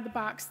outside the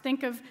box,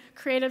 think of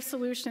creative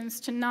solutions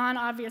to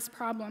non-obvious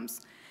problems.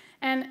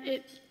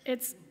 And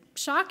it's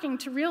shocking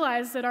to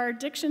realize that our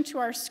addiction to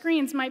our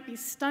screens might be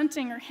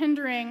stunting or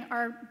hindering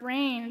our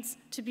brains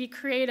to be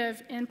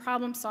creative in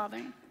problem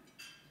solving.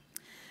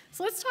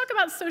 So let's talk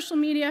about social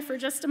media for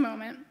just a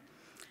moment.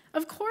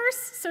 Of course,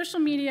 social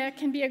media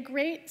can be a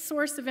great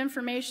source of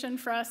information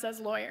for us as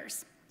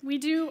lawyers.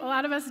 A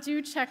lot of us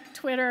do check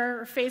Twitter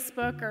or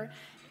Facebook or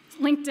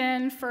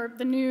LinkedIn for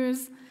the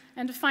news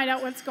and to find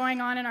out what's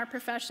going on in our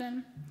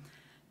profession.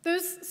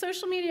 Those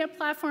social media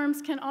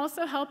platforms can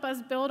also help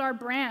us build our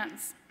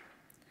brands.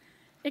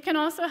 It can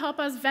also help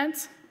us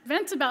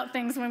vent about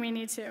things when we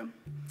need to.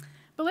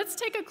 But let's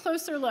take a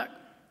closer look.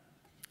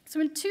 So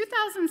in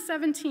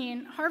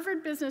 2017,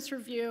 Harvard Business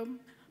Review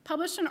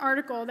published an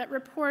article that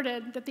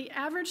reported that the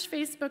average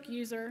Facebook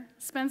user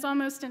spends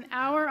almost an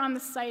hour on the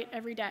site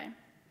every day.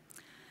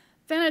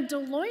 Then a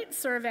Deloitte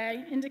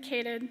survey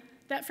indicated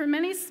that for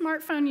many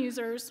smartphone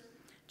users,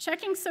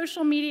 checking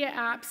social media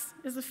apps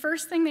is the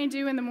first thing they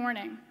do in the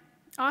morning,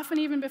 often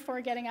even before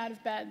getting out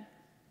of bed.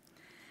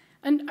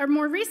 And a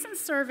more recent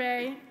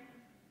survey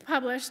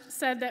published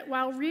said that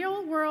while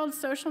real-world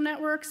social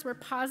networks were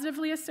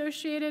positively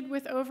associated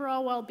with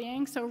overall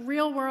well-being, so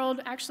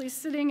real-world, actually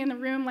sitting in the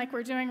room like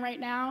we're doing right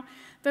now,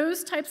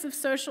 those types of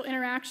social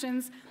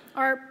interactions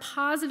are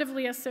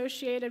positively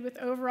associated with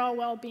overall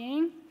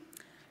well-being.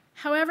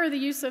 However, the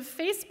use of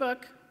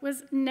Facebook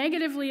was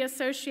negatively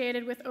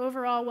associated with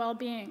overall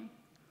well-being.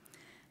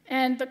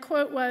 And the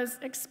quote was,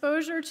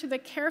 "Exposure to the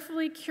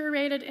carefully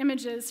curated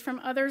images from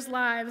others'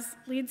 lives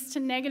leads to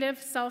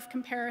negative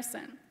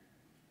self-comparison."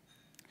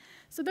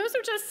 So those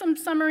are just some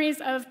summaries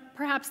of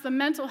perhaps the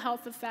mental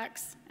health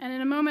effects, and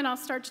in a moment I'll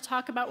start to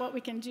talk about what we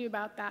can do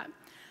about that.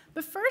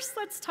 But first,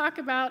 let's talk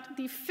about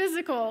the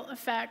physical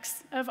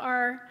effects of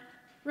our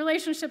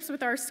relationships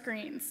with our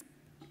screens.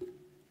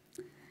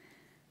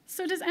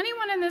 So does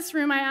anyone in this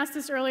room, I asked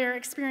this earlier,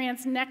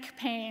 experience neck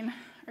pain?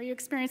 Are you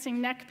experiencing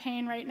neck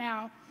pain right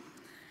now?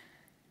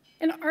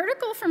 An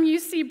article from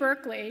UC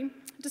Berkeley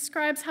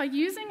describes how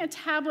using a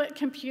tablet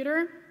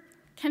computer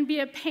can be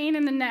a pain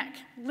in the neck,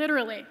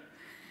 literally.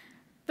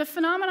 The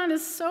phenomenon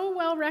is so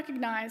well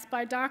recognized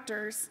by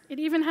doctors, it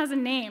even has a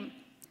name.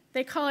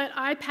 They call it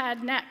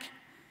iPad neck,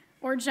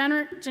 or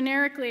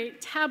generically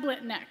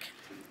tablet neck.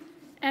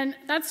 And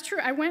that's true.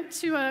 I went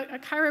to a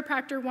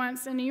chiropractor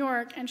once in New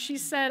York, and she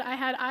said I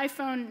had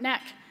iPhone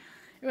neck.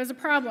 It was a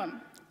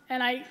problem.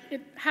 And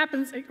it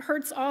happens, it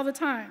hurts all the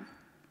time.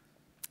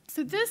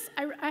 So this,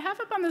 I have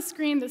up on the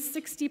screen the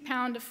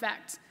 60-pound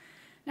effect.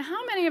 Now,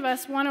 how many of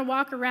us want to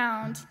walk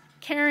around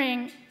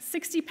carrying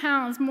 60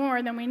 pounds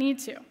more than we need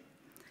to?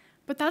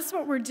 But that's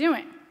what we're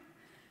doing.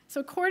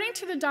 So according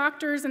to the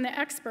doctors and the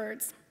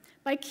experts,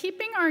 by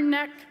keeping our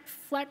neck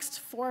flexed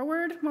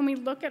forward when we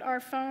look at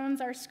our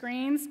phones, our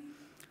screens,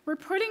 we're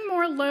putting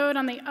more load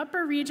on the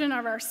upper region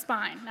of our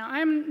spine. Now,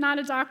 I'm not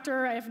a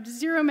doctor, I have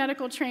zero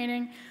medical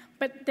training,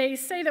 but they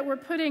say that we're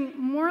putting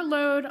more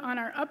load on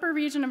our upper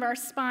region of our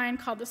spine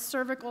called the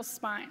cervical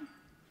spine.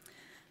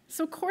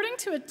 So according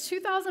to a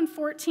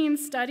 2014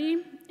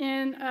 study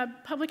in a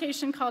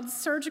publication called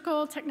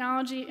Surgical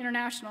Technology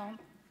International,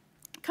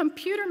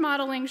 computer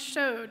modeling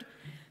showed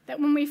that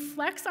when we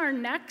flex our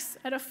necks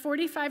at a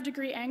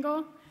 45-degree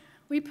angle,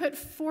 we put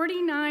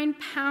 49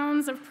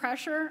 pounds of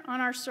pressure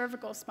on our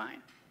cervical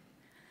spine.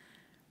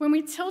 When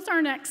we tilt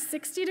our neck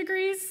 60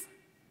 degrees,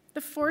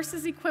 the force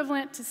is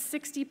equivalent to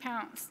 60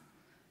 pounds.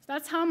 So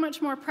that's how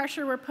much more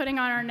pressure we're putting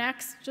on our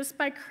necks just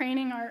by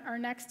craning our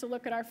necks to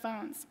look at our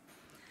phones.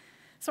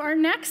 So our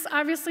necks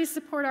obviously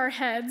support our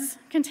heads,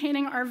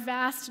 containing our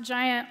vast,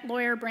 giant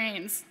lawyer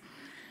brains.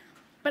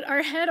 But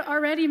our head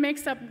already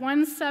makes up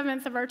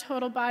 1/7 of our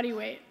total body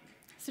weight.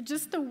 So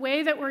just the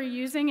way that we're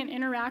using and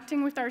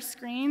interacting with our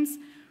screens,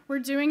 we're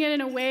doing it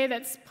in a way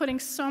that's putting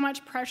so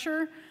much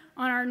pressure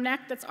on our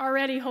neck that's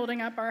already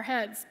holding up our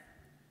heads.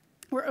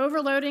 We're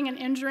overloading and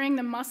injuring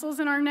the muscles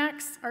in our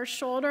necks, our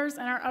shoulders,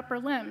 and our upper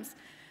limbs.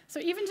 So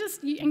even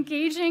just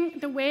engaging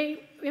the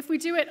way, if we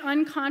do it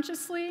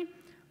unconsciously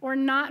or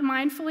not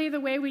mindfully, the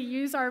way we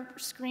use our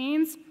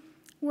screens,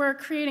 we're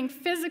creating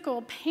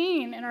physical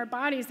pain in our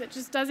bodies that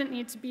just doesn't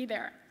need to be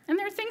there. And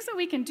there are things that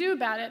we can do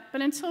about it,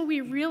 but until we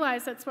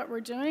realize that's what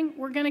we're doing,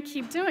 we're going to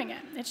keep doing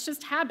it. It's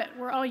just habit.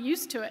 We're all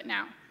used to it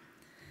now.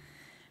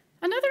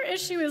 Another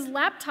issue is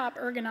laptop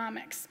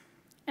ergonomics.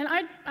 And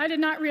I did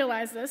not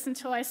realize this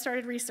until I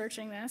started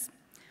researching this.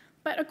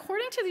 But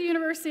according to the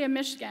University of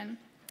Michigan,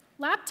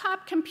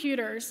 laptop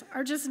computers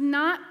are just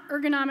not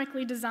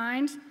ergonomically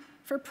designed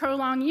for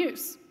prolonged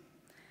use.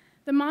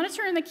 The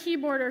monitor and the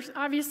keyboard are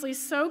obviously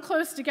so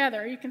close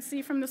together, you can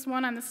see from this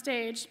one on the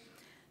stage,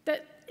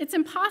 that it's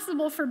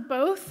impossible for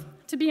both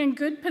to be in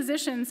good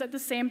positions at the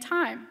same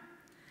time.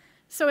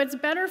 So it's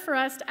better for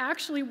us to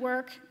actually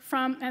work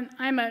from, and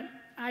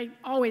I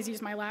always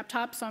use my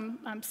laptop, so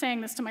I'm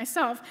saying this to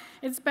myself,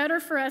 it's better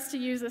for us to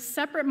use a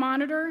separate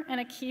monitor and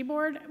a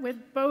keyboard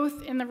with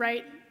both in the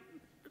right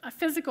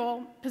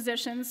physical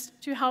positions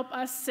to help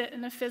us sit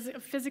in a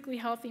physically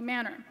healthy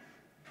manner.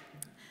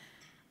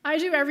 I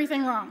do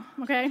everything wrong,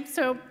 okay?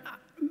 So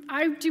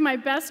I do my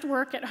best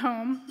work at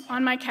home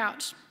on my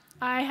couch.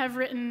 I have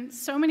written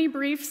so many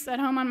briefs at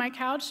home on my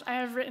couch. I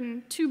have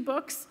written 2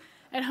 books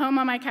at home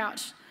on my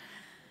couch.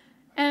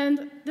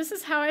 And this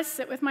is how I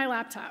sit with my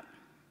laptop,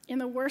 in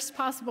the worst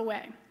possible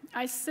way.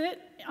 I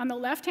sit on the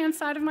left-hand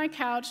side of my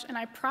couch, and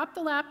I prop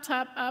the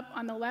laptop up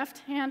on the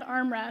left-hand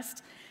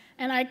armrest,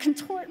 and I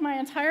contort my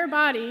entire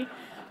body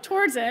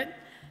towards it,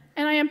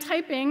 and I am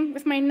typing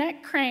with my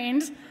neck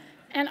craned,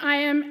 and I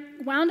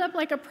am wound up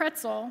like a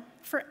pretzel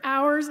for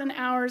hours and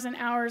hours and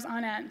hours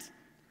on end.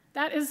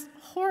 That is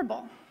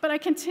horrible. But I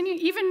continue,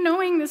 even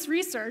knowing this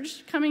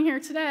research, coming here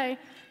today,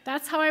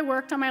 that's how I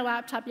worked on my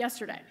laptop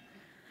yesterday.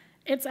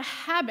 It's a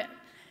habit.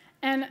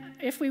 And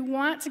if we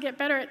want to get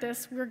better at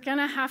this, we're going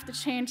to have to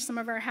change some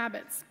of our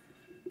habits.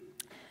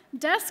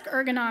 Desk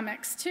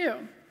ergonomics,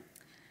 too.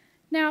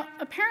 Now,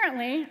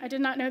 apparently, I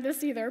did not know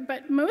this either,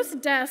 but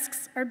most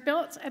desks are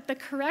built at the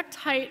correct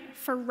height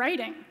for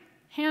writing,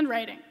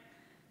 handwriting,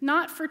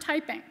 not for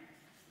typing.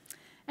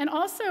 And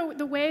also,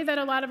 the way that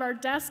a lot of our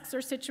desks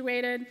are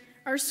situated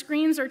our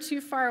screens are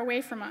too far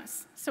away from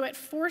us. So it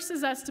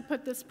forces us to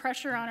put this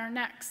pressure on our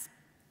necks.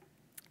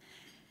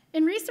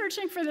 In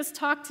researching for this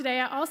talk today,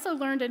 I also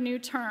learned a new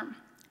term,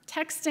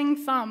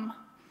 texting thumb.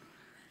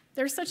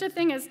 There's such a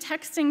thing as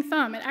texting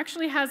thumb. It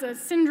actually has a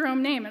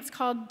syndrome name. It's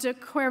called de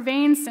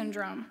Quervain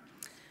syndrome.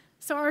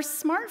 So our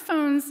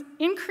smartphones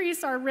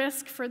increase our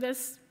risk for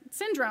this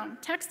syndrome,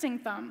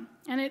 texting thumb,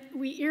 and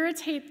we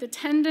irritate the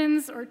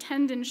tendons or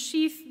tendon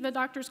sheath, the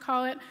doctors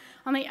call it,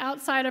 on the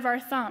outside of our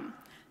thumb,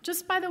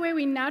 just by the way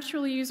we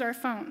naturally use our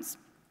phones.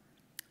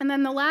 And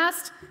then the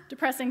last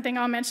depressing thing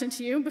I'll mention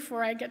to you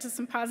before I get to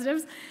some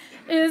positives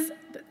is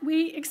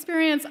we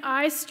experience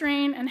eye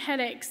strain and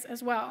headaches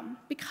as well.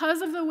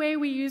 Because of the way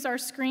we use our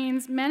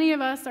screens, many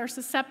of us are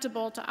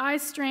susceptible to eye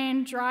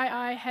strain,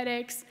 dry eye,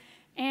 headaches,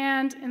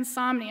 and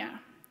insomnia.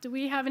 Do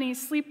we have any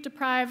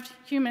sleep-deprived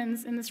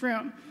humans in this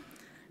room?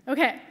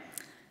 Okay.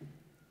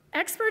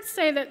 Experts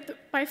say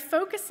that by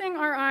focusing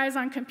our eyes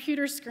on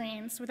computer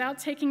screens without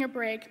taking a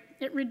break,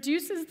 it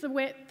reduces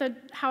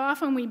how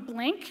often we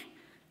blink.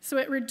 So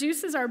it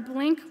reduces our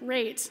blink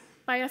rate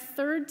by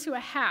 1/3 to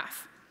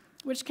 1/2,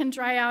 which can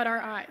dry out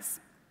our eyes.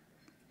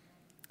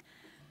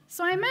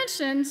 So I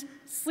mentioned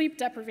sleep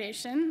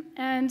deprivation,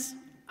 and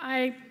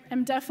I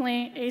am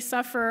definitely a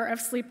sufferer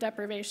of sleep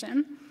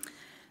deprivation.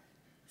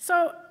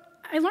 So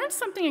I learned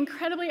something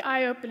incredibly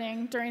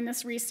eye-opening during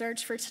this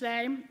research for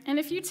today, and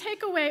if you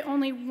take away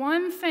only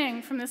one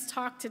thing from this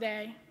talk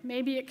today,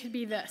 maybe it could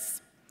be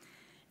this.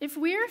 If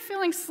we are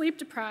feeling sleep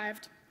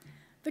deprived,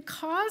 the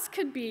cause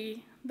could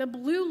be the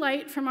blue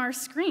light from our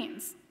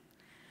screens.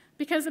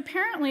 Because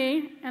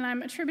apparently, and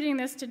I'm attributing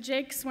this to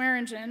Jake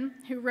Swearingen,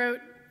 who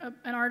wrote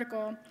an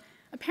article,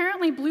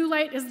 apparently blue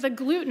light is the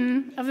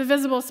gluten of the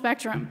visible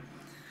spectrum.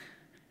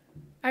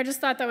 I just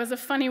thought that was a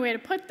funny way to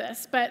put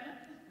this, but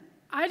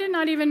I did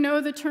not even know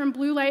the term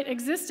blue light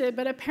existed,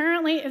 but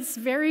apparently it's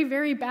very,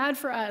 very bad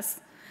for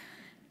us.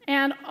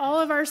 And all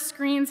of our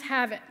screens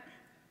have it.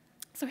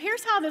 So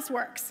here's how this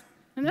works.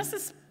 And this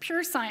is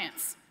pure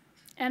science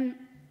and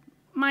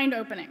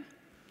mind-opening.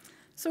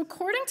 So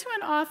according to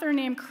an author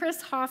named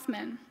Chris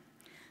Hoffman,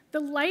 the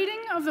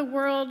lighting of the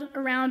world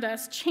around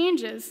us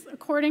changes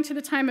according to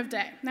the time of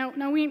day.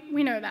 Now we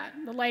know that.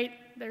 The light,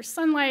 there's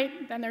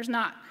sunlight, then there's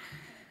not.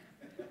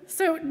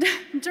 So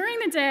during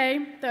the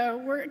day, though,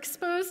 we're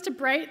exposed to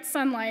bright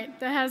sunlight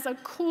that has a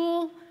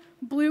cool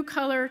blue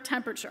color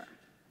temperature.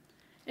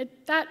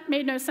 That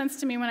made no sense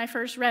to me when I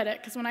first read it,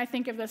 because when I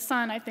think of the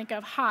sun, I think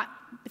of hot,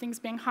 things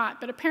being hot.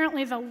 But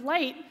apparently the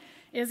light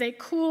is a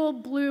cool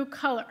blue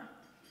color.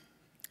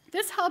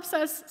 This helps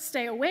us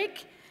stay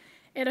awake.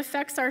 It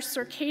affects our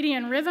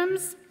circadian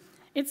rhythms.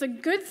 It's a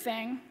good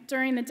thing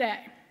during the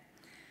day.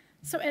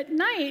 So at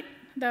night,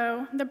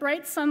 though, the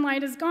bright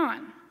sunlight is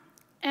gone,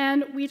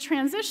 and we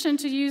transition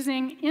to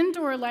using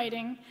indoor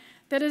lighting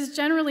that is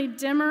generally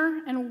dimmer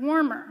and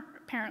warmer,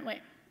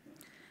 apparently.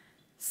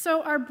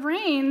 So our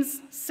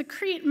brains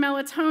secrete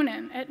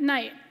melatonin at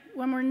night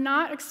when we're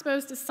not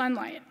exposed to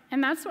sunlight,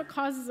 and that's what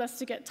causes us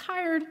to get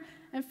tired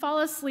and fall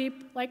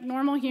asleep like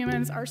normal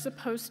humans are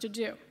supposed to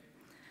do.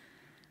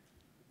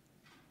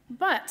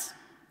 But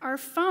our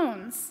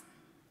phones,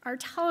 our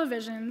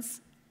televisions,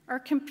 our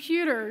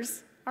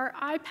computers, our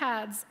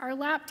iPads, our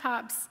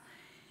laptops,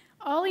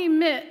 all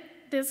emit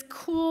this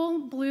cool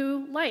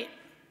blue light,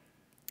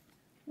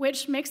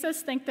 which makes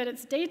us think that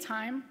it's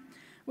daytime,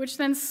 which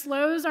then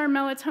slows our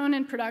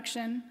melatonin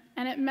production,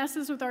 and it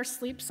messes with our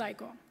sleep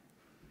cycle.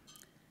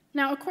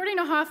 Now, according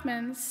to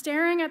Hoffman,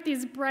 staring at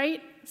these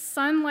bright,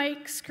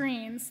 sun-like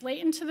screens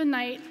late into the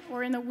night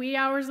or in the wee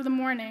hours of the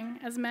morning,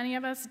 as many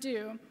of us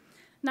do,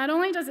 not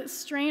only does it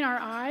strain our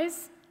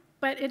eyes,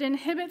 but it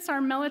inhibits our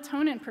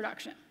melatonin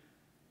production.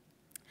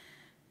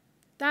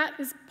 That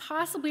is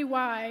possibly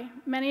why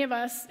many of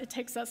us, it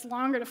takes us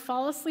longer to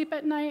fall asleep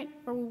at night,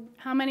 or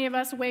how many of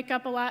us wake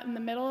up a lot in the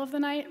middle of the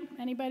night.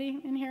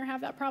 Anybody in here have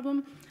that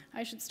problem?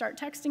 I should start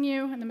texting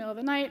you in the middle of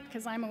the night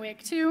because I'm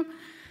awake too.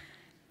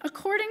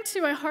 According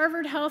to a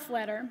Harvard Health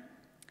letter,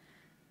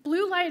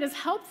 blue light is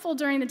helpful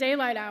during the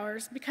daylight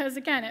hours because,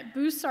 again, it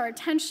boosts our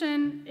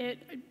attention,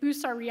 it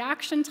boosts our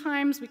reaction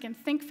times, we can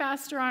think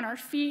faster on our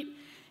feet,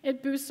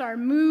 it boosts our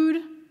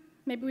mood.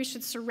 Maybe we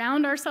should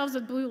surround ourselves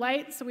with blue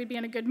light so we'd be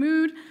in a good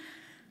mood.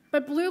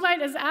 But blue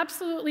light is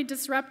absolutely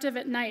disruptive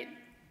at night.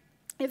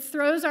 It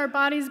throws our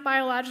body's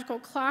biological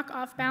clock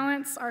off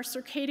balance, our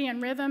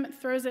circadian rhythm, it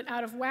throws it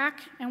out of whack,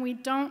 and we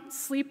don't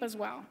sleep as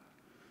well.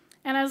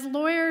 And as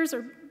lawyers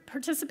or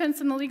participants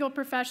in the legal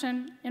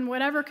profession, in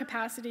whatever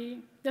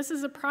capacity, this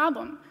is a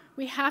problem.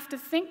 We have to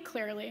think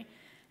clearly,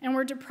 and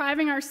we're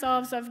depriving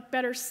ourselves of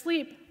better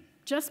sleep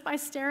just by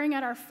staring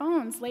at our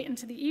phones late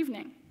into the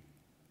evening.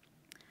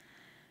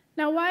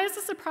 Now, why is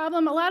this a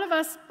problem? A lot of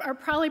us are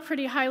probably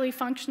pretty highly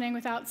functioning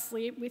without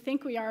sleep. We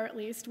think we are, at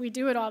least. We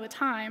do it all the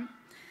time.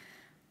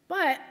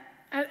 But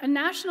a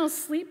National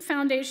Sleep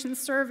Foundation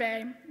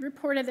survey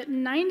reported that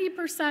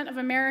 90% of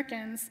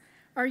Americans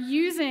are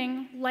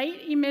using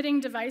light-emitting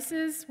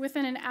devices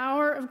within an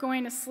hour of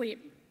going to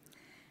sleep.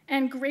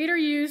 and greater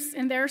use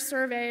in their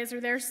surveys or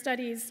their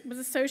studies was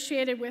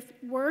associated with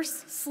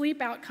worse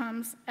sleep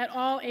outcomes at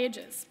all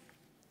ages.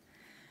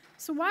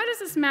 So why does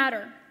this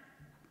matter?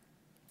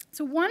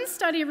 So one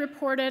study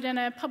reported in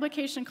a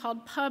publication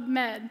called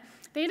PubMed,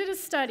 they did a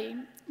study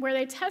where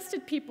they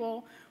tested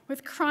people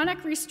with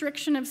chronic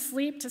restriction of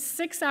sleep to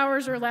 6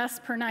 hours or less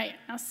per night.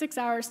 Now, 6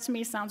 hours to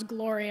me sounds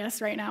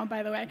glorious right now,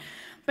 by the way.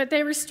 But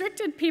they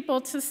restricted people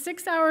to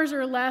 6 hours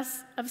or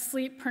less of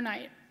sleep per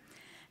night.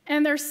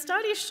 And their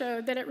study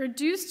showed that it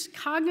reduced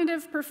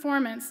cognitive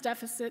performance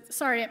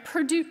deficits, it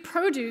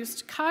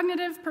produced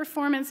cognitive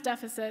performance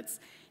deficits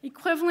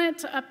equivalent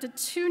to up to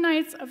 2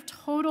 nights of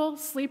total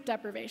sleep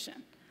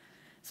deprivation.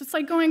 So it's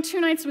like going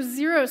 2 nights with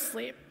 0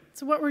 sleep.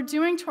 So what we're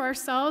doing to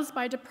ourselves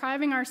by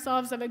depriving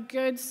ourselves of a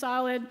good,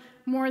 solid,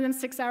 more than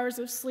 6 hours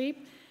of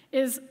sleep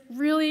is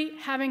really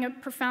having a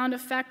profound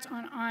effect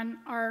on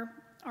our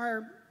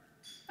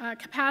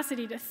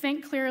capacity to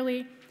think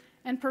clearly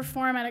and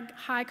perform at a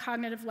high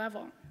cognitive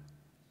level.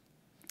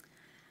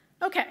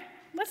 Okay,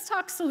 let's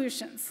talk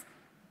solutions.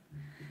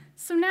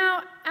 So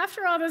now,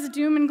 after all this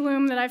doom and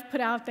gloom that I've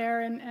put out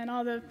there and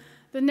all the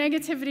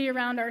negativity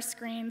around our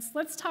screens,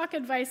 let's talk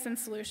advice and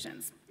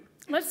solutions.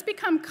 Let's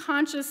become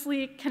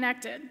consciously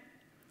connected.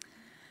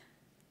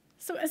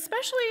 So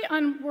especially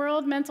on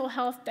World Mental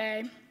Health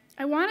Day,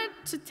 I wanted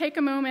to take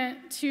a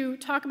moment to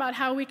talk about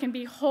how we can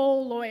be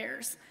whole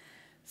lawyers.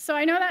 So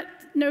I know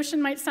that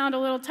notion might sound a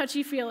little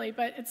touchy-feely,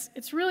 but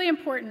it's really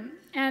important.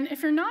 And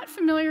if you're not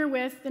familiar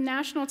with the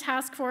National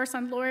Task Force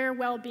on Lawyer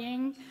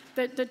Well-Being,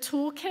 the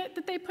toolkit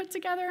that they put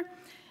together,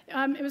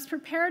 it was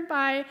prepared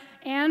by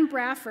Anne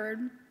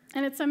Bradford,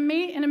 and it's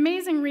an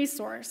amazing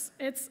resource.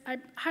 I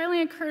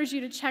highly encourage you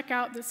to check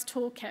out this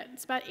toolkit.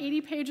 It's about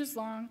 80 pages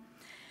long,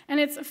 and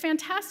it's a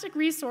fantastic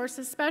resource,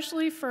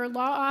 especially for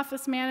law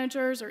office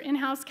managers or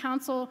in-house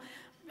counsel,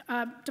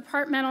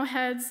 departmental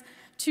heads,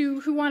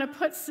 who want to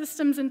put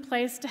systems in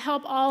place to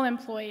help all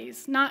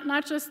employees,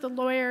 not just the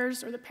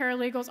lawyers or the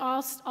paralegals,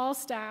 all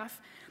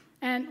staff.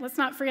 And let's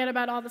not forget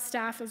about all the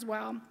staff as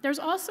well. There's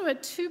also a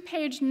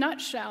 2-page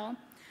nutshell,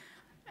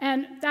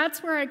 and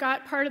that's where I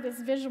got part of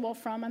this visual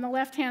from on the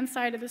left-hand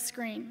side of the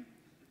screen,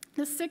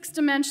 the 6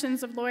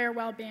 dimensions of lawyer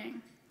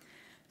well-being.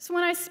 So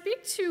when I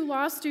speak to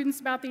law students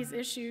about these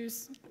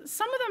issues,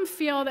 some of them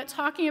feel that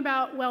talking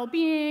about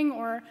well-being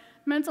or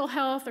mental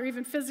health or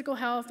even physical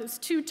health is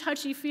too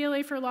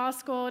touchy-feely for law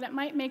school, and it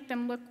might make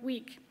them look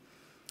weak.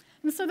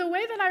 And so the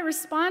way that I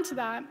respond to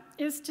that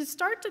is to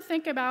start to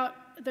think about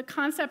the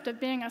concept of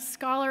being a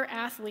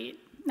scholar-athlete.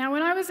 Now,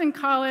 when I was in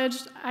college,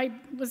 I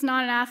was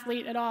not an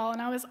athlete at all,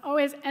 and I was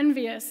always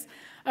envious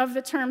of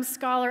the term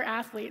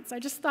scholar-athletes. I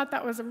just thought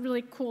that was a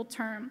really cool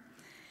term.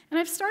 And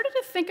I've started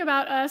to think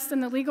about us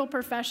in the legal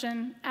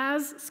profession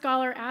as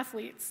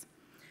scholar-athletes.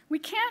 We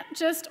can't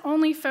just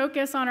only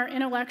focus on our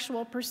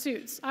intellectual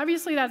pursuits.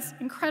 Obviously, that's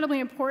incredibly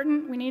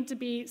important. We need to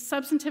be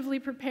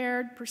substantively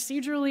prepared,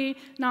 procedurally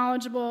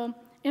knowledgeable,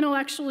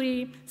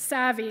 intellectually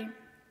savvy.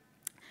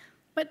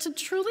 But to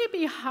truly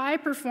be high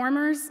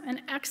performers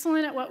and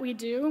excellent at what we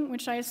do,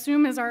 which I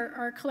assume is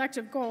our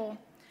collective goal,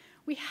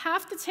 we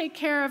have to take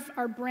care of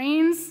our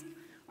brains,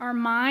 our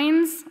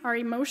minds, our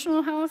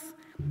emotional health,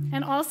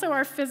 and also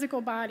our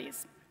physical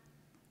bodies.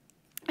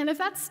 And if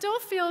that still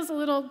feels a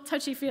little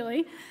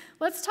touchy-feely,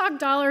 let's talk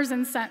dollars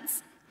and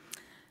cents.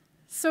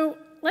 So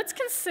let's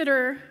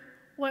consider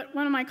what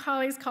one of my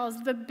colleagues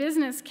calls the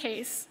business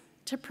case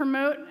to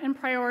promote and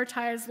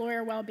prioritize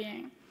lawyer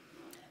well-being.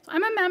 So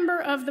I'm a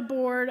member of the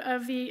board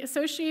of the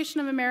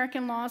Association of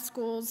American Law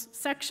Schools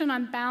section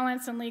on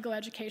balance in legal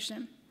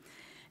education.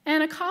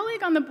 And a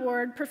colleague on the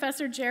board,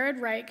 Professor Jared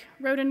Reich,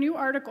 wrote a new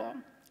article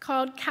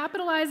called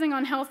Capitalizing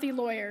on Healthy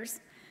Lawyers,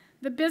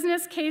 the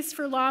business case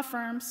for law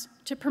firms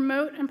to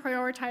promote and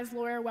prioritize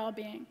lawyer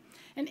well-being.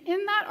 And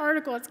in that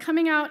article, it's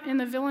coming out in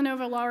the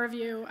Villanova Law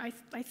Review,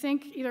 I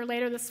think either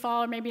later this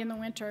fall or maybe in the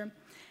winter.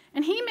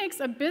 And he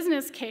makes a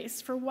business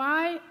case for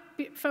why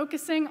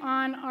focusing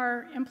on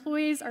our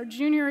employees, our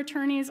junior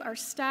attorneys, our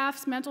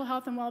staff's mental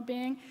health and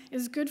well-being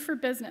is good for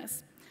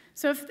business.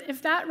 So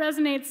if that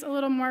resonates a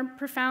little more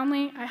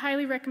profoundly, I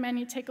highly recommend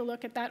you take a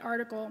look at that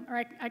article,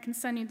 or I can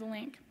send you the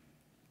link.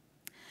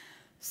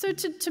 So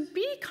to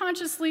be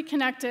consciously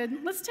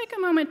connected, let's take a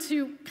moment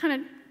to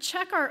kind of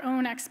check our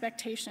own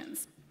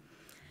expectations.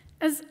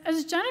 As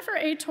Jennifer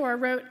Ator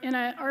wrote in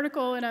an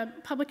article in a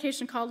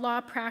publication called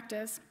Law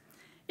Practice,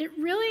 it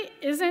really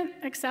isn't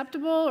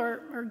acceptable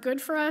or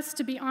good for us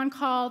to be on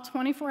call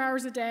 24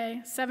 hours a day,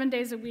 7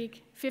 days a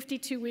week,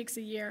 52 weeks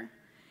a year.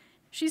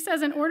 She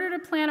says, in order to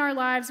plan our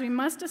lives, we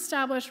must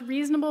establish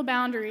reasonable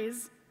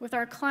boundaries with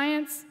our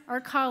clients, our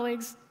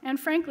colleagues, and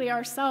frankly,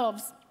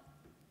 ourselves.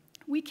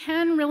 We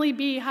can really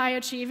be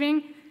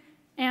high-achieving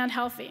and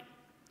healthy.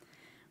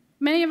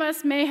 Many of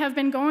us may have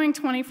been going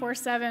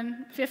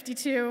 24/7,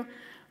 52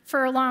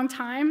 for a long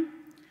time,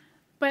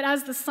 but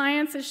as the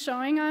science is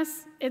showing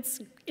us,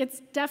 it's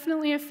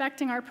definitely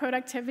affecting our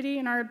productivity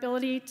and our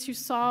ability to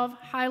solve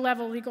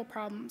high-level legal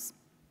problems.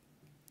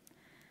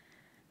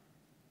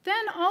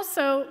 Then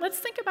also, let's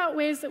think about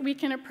ways that we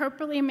can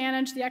appropriately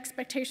manage the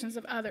expectations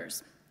of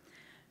others.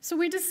 So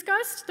we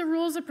discussed the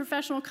rules of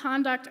professional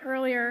conduct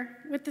earlier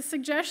with the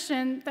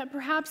suggestion that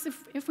perhaps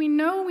if we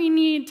know we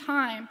need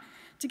time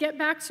to get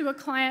back to a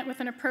client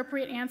with an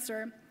appropriate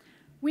answer,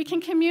 we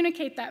can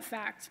communicate that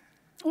fact,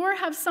 or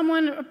have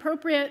someone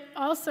appropriate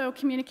also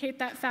communicate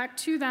that fact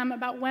to them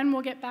about when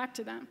we'll get back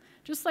to them.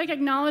 Just like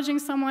acknowledging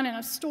someone in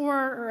a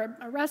store or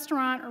a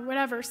restaurant or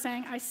whatever,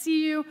 saying, I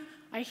see you,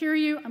 I hear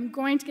you, I'm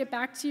going to get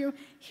back to you,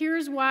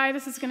 here's why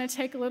this is going to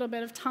take a little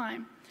bit of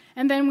time.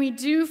 And then we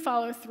do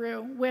follow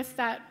through with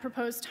that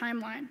proposed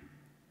timeline.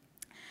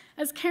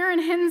 As Karen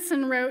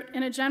Hinson wrote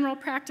in a general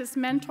practice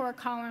mentor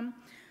column,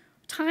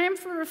 time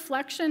for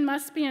reflection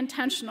must be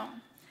intentional.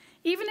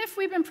 Even if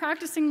we've been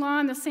practicing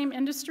law in the same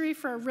industry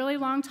for a really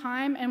long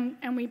time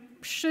and we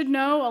should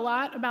know a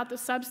lot about the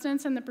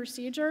substance and the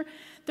procedure,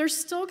 there's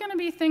still going to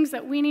be things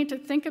that we need to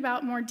think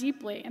about more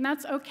deeply, and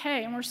that's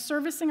okay, and we're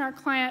servicing our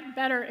client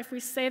better if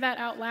we say that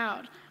out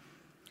loud.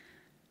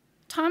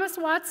 Thomas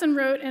Watson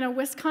wrote in a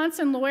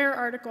Wisconsin lawyer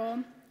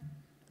article,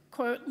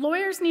 quote,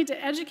 lawyers need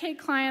to educate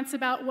clients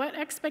about what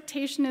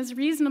expectation is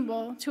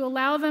reasonable to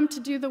allow them to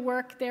do the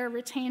work they're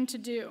retained to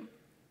do.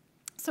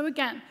 So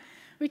again,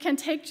 we can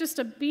take just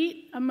a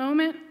beat, a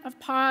moment of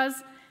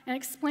pause, and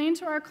explain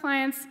to our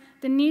clients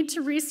the need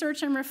to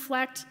research and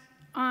reflect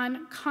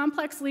on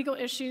complex legal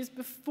issues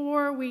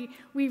before we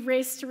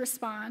race to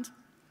respond.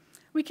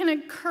 We can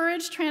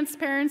encourage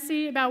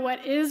transparency about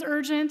what is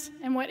urgent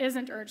and what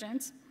isn't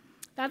urgent.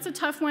 That's a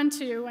tough one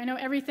too. I know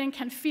everything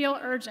can feel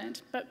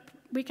urgent, but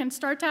we can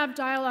start to have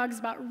dialogues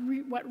about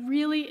what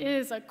really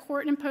is a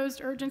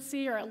court-imposed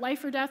urgency or a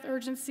life or death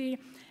urgency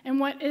and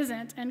what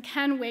isn't and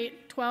can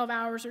wait 12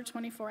 hours or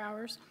 24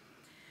 hours.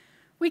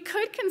 We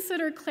could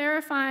consider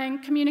clarifying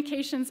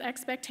communications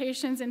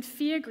expectations in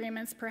fee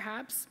agreements,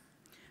 perhaps.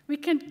 We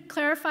could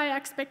clarify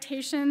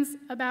expectations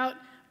about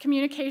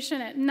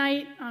communication at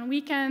night, on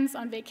weekends,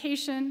 on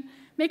vacation,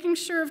 making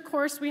sure, of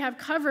course, we have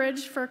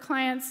coverage for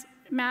clients'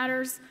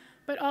 matters,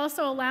 but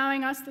also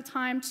allowing us the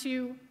time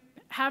to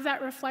have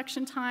that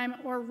reflection time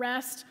or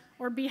rest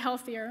or be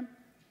healthier.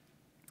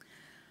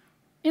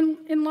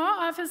 In law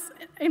office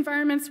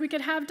environments, we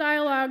could have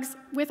dialogues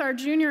with our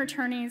junior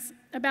attorneys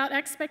about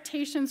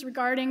expectations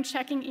regarding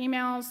checking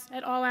emails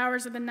at all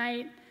hours of the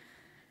night.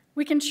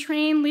 We can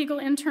train legal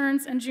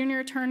interns and junior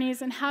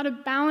attorneys in how to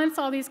balance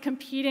all these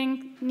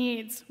competing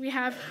needs.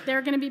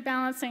 They're going to be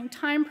balancing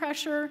time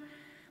pressure,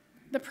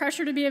 the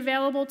pressure to be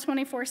available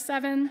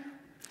 24/7,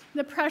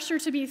 the pressure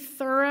to be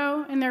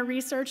thorough in their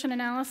research and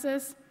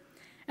analysis,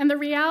 and the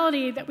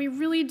reality that we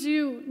really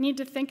do need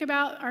to think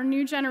about our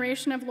new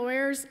generation of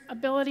lawyers'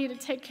 ability to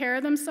take care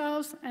of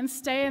themselves and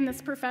stay in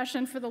this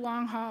profession for the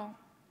long haul.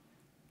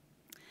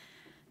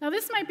 Now,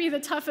 this might be the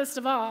toughest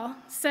of all,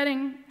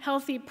 setting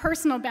healthy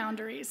personal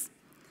boundaries.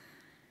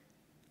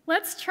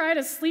 Let's try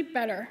to sleep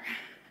better.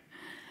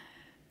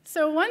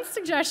 So one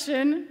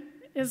suggestion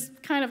is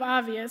kind of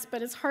obvious,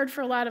 but it's hard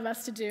for a lot of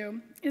us to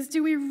do, is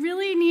do we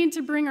really need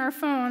to bring our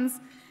phones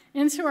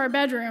into our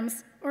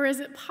bedrooms, or is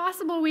it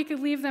possible we could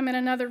leave them in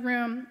another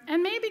room?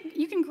 And maybe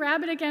you can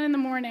grab it again in the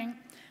morning,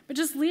 but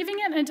just leaving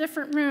it in a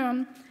different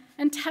room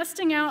and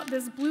testing out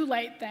this blue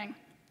light thing.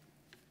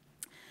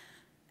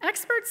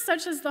 Experts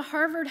such as the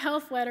Harvard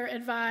Health Letter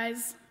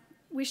advise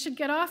we should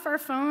get off our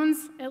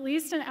phones at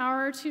least an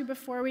hour or two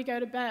before we go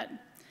to bed.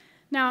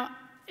 Now,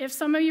 if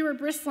some of you are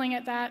bristling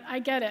at that, I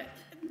get it.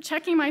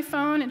 Checking my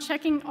phone and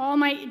checking all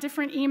my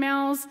different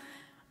emails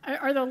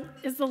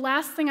is the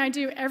last thing I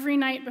do every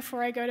night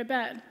before I go to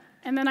bed.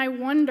 And then I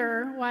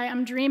wonder why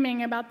I'm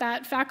dreaming about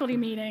that faculty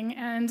meeting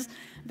and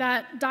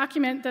that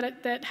document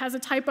that has a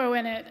typo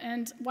in it,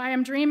 and why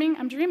I'm dreaming.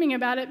 I'm dreaming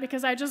about it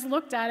because I just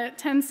looked at it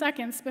 10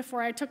 seconds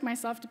before I took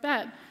myself to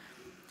bed.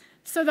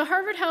 So the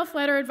Harvard Health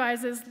Letter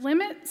advises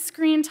limit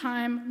screen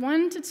time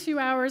 1 to 2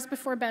 hours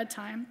before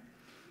bedtime.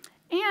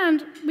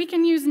 And we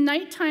can use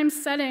nighttime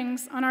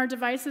settings on our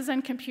devices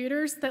and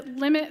computers that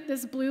limit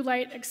this blue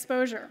light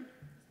exposure.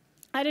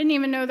 I didn't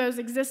even know those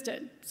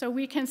existed. So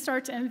we can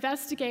start to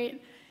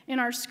investigate in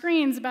our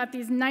screens about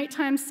these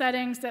nighttime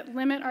settings that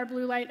limit our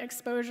blue light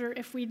exposure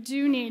if we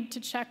do need to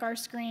check our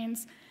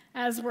screens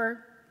as we're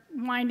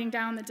winding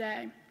down the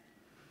day.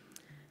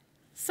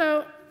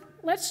 So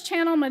let's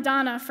channel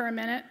Madonna for a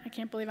minute. I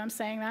can't believe I'm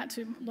saying that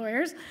to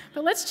lawyers,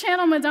 but let's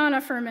channel Madonna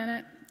for a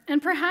minute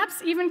and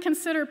perhaps even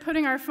consider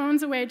putting our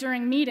phones away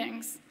during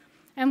meetings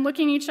and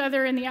looking each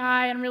other in the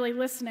eye and really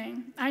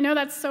listening. I know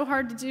that's so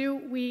hard to do.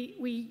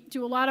 We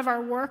do a lot of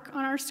our work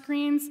on our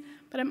screens,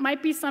 but it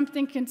might be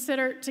something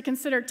to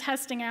consider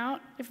testing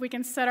out if we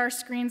can set our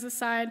screens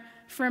aside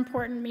for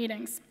important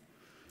meetings.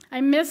 I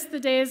miss the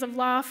days of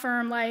law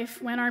firm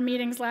life when our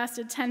meetings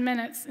lasted 10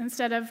 minutes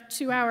instead of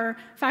 2-hour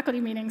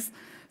faculty meetings.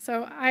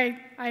 So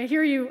I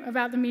hear you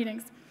about the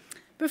meetings.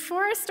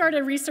 Before I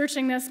started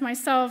researching this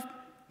myself,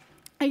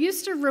 I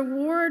used to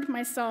reward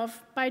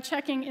myself by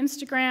checking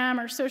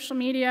Instagram or social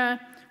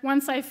media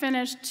once I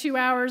finished 2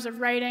 hours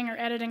of writing or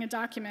editing a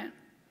document.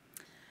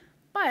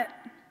 But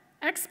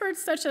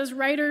Experts such as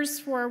Writers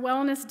for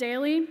Wellness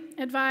Daily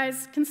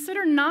advise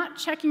consider not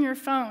checking your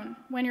phone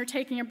when you're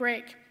taking a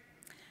break.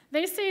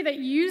 They say that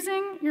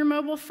using your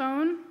mobile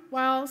phone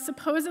while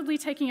supposedly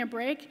taking a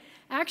break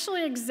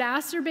actually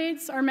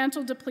exacerbates our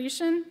mental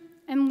depletion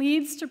and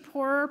leads to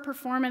poorer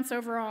performance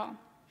overall.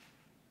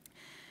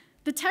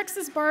 The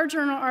Texas Bar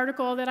Journal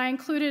article that I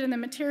included in the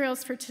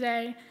materials for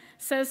today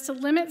says to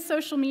limit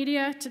social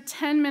media to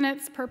 10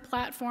 minutes per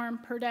platform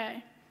per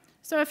day.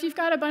 So if you've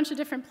got a bunch of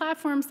different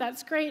platforms,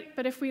 that's great,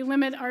 but if we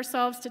limit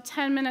ourselves to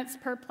 10 minutes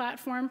per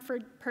platform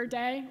per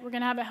day, we're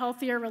going to have a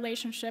healthier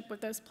relationship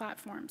with those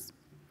platforms.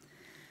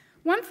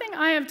 One thing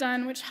I have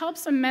done, which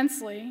helps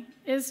immensely,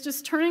 is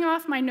just turning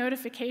off my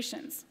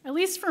notifications, at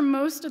least for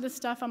most of the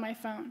stuff on my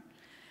phone.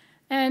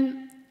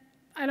 And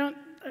on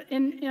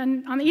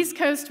the East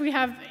Coast, we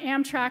have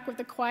Amtrak with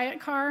the quiet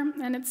car,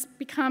 and it's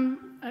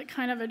become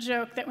kind of a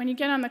joke that when you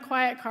get on the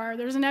quiet car,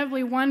 there's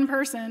inevitably one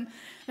person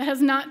that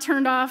has not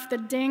turned off the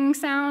ding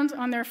sound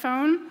on their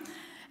phone,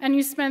 and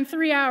you spend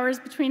 3 hours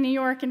between New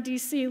York and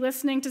DC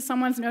listening to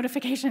someone's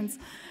notifications.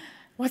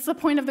 What's the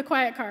point of the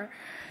quiet car?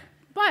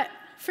 But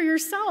for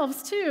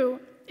yourselves, too,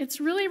 it's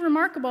really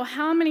remarkable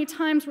how many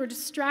times we're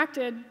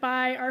distracted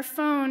by our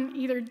phone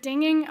either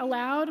dinging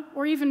aloud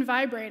or even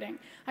vibrating.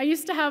 I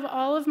used to have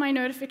all of my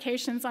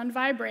notifications on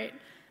vibrate.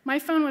 My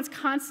phone was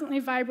constantly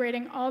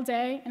vibrating all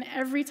day, and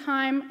every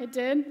time it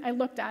did, I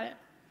looked at it.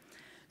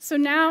 So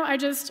now I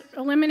just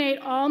eliminate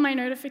all my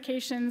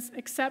notifications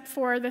except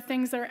for the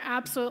things that are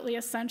absolutely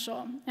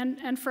essential.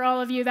 And for all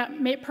of you,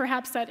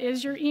 perhaps that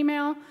is your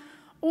email,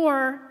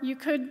 or you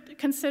could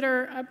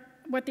consider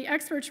what the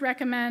experts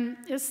recommend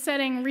is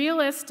setting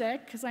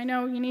realistic, because I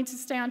know you need to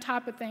stay on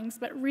top of things,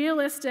 but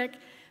realistic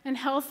and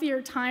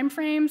healthier time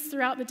frames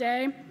throughout the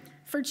day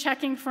for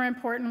checking for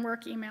important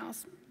work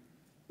emails.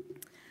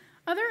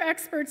 Other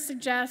experts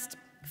suggest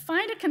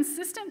find a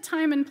consistent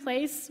time and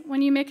place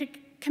when you make a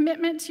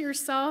commitment to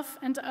yourself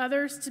and to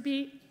others to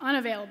be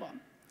unavailable.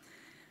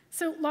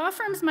 So law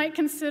firms might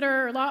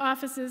consider, or law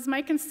offices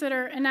might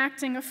consider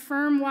enacting a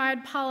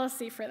firm-wide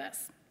policy for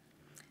this.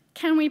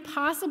 Can we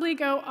possibly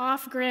go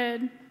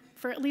off-grid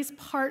for at least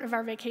part of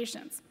our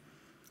vacations?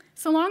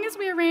 So long as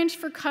we arrange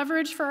for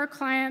coverage for our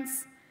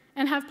clients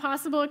and have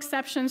possible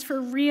exceptions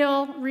for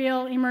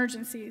real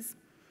emergencies.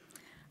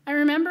 I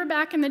remember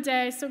back in the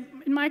day, so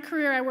in my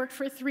career I worked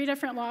for 3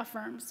 different law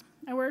firms.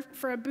 I worked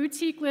for a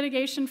boutique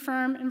litigation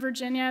firm in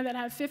Virginia that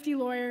had 50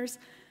 lawyers.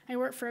 I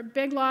worked for a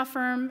big law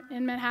firm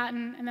in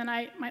Manhattan, and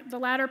then the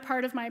latter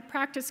part of my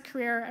practice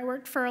career, I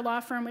worked for a law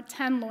firm with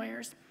 10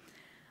 lawyers.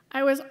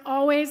 I was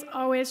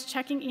always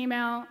checking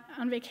email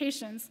on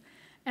vacations.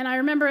 And I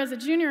remember as a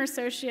junior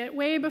associate,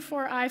 way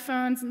before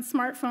iPhones and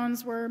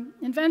smartphones were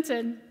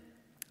invented,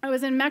 I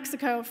was in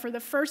Mexico for the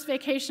first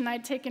vacation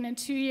I'd taken in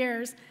 2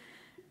 years,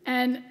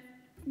 and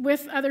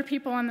with other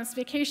people on this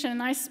vacation,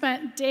 and I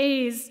spent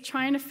days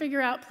trying to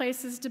figure out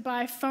places to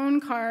buy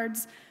phone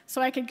cards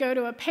so I could go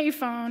to a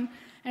payphone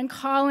and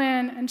call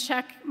in and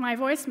check my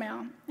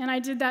voicemail. And I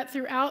did that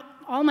throughout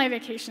all my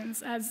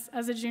vacations as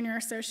a junior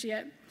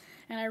associate.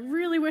 And I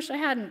really wish I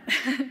hadn't.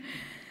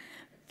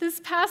 This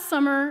past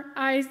summer,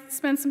 I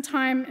spent some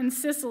time in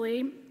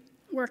Sicily,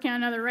 working on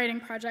another writing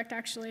project,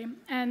 actually.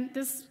 And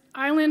this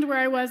island where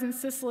I was in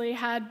Sicily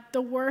had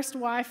the worst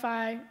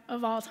Wi-Fi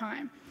of all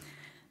time.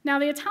 Now,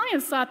 the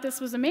Italians thought this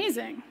was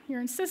amazing.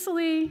 You're in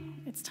Sicily,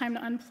 it's time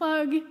to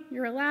unplug,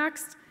 you're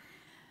relaxed.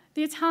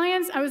 The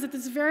Italians, I was at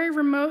this very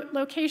remote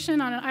location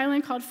on an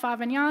island called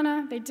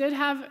Favignana. They did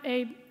have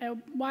a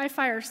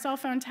Wi-Fi or cell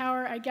phone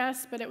tower, I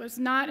guess, but it was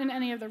not in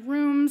any of the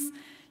rooms.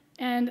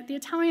 And the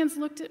Italians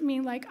looked at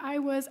me like I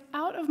was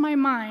out of my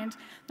mind,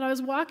 that I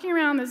was walking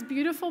around this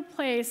beautiful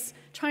place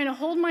trying to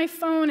hold my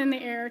phone in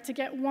the air to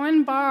get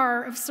 1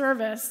 bar of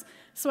service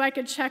so I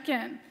could check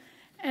in.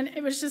 And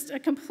it was just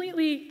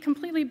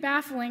completely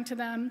baffling to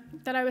them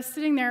that I was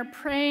sitting there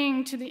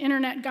praying to the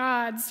internet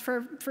gods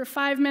for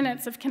 5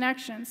 minutes of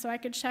connection so I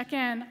could check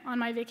in on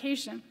my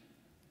vacation.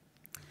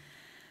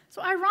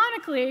 So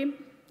ironically,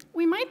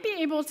 we might be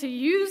able to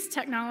use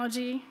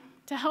technology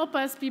to help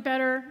us be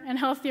better and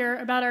healthier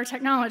about our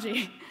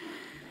technology.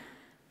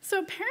 So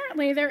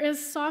apparently there is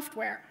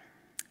software,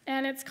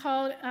 and it's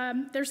called,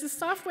 there's this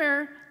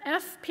software,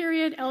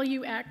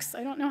 F.LUX,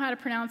 I don't know how to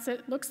pronounce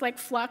it, looks like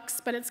flux,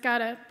 but it's got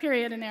a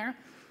period in there,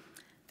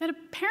 that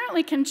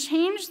apparently can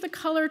change the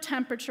color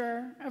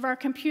temperature of our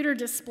computer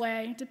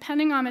display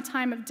depending on the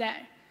time of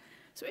day.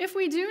 So if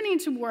we do need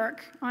to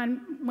work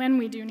on, when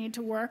we do need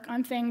to work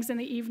on things in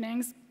the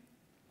evenings,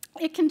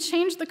 it can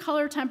change the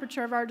color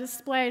temperature of our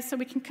display so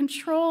we can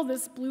control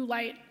this blue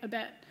light a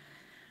bit.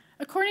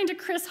 According to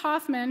Chris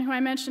Hoffman, who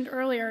I mentioned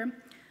earlier,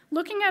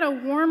 looking at a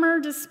warmer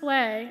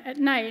display at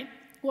night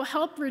will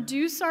help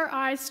reduce our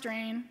eye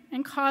strain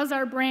and cause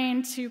our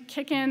brain to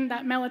kick in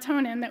that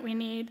melatonin that we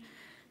need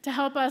to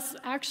help us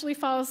actually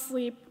fall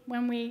asleep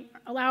when we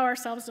allow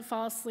ourselves to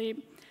fall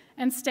asleep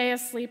and stay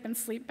asleep and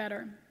sleep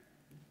better.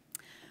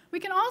 We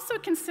can also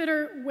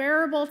consider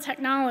wearable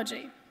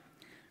technology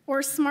or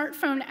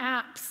smartphone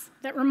apps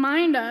that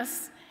remind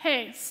us,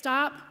 hey,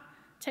 stop,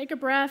 take a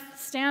breath,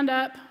 stand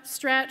up,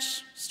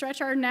 stretch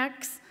our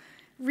necks,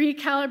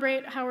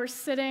 recalibrate how we're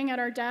sitting at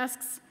our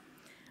desks,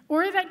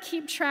 or that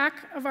keep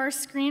track of our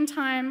screen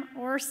time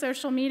or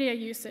social media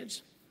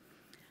usage.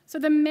 So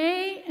the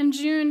May and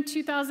June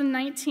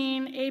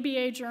 2019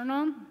 ABA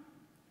Journal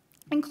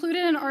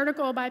included an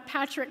article by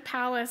Patrick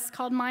Pallas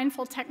called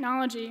Mindful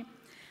Technology.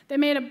 They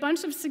made a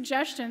bunch of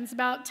suggestions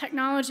about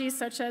technologies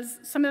such as,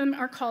 some of them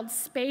are called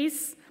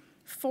space,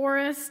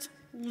 forest,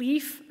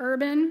 leaf,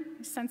 urban,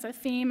 sense a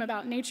theme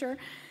about nature,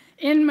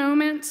 in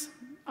moment,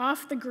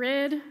 off the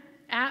grid,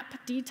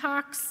 app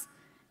detox,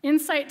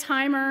 Insight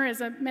Timer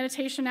is a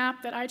meditation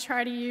app that I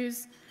try to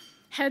use,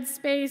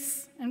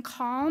 Headspace, and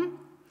Calm.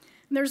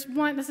 And there's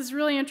one, this is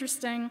really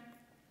interesting,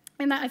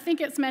 and I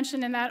think it's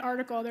mentioned in that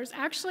article. There's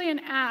actually an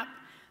app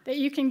that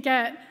you can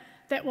get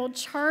that will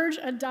charge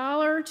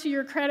 $1 to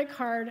your credit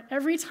card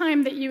every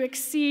time that you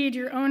exceed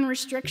your own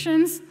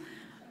restrictions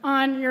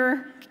on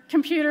your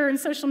computer and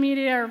social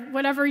media or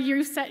whatever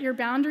you set your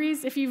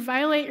boundaries. If you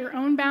violate your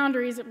own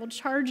boundaries, it will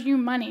charge you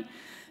money.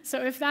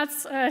 So if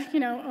that's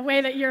a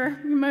way that you're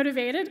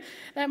motivated,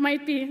 that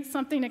might be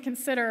something to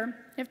consider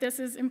if this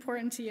is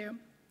important to you.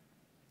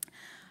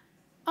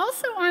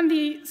 Also on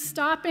the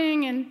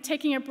stopping and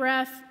taking a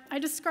breath, I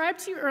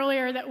described to you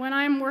earlier that when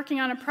I'm working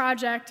on a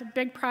project, a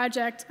big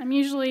project, I'm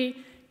usually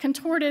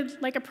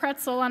contorted like a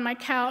pretzel on my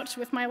couch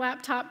with my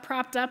laptop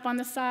propped up on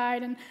the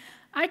side. And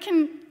I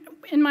can,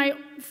 in my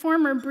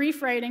former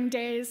brief writing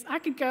days, I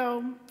could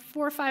go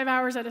 4 or 5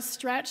 hours at a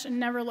stretch and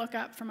never look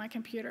up from my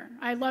computer.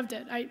 I loved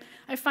it.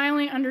 I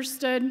finally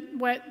understood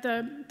what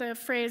the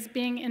phrase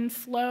being in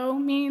flow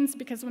means,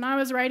 because when I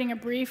was writing a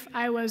brief,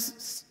 I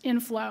was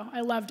in flow.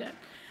 I loved it.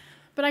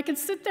 But I could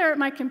sit there at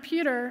my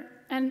computer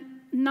and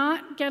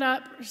not get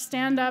up or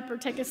stand up or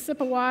take a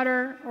sip of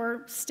water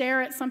or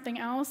stare at something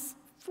else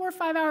 4 or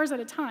 5 hours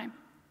at a time.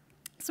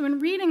 So in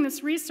reading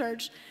this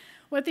research,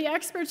 what the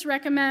experts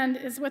recommend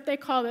is what they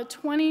call the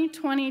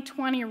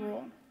 20-20-20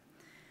 rule.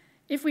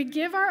 If we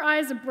give our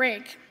eyes a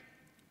break,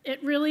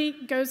 it really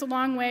goes a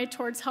long way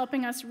towards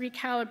helping us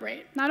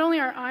recalibrate, not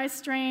only our eye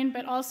strain,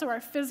 but also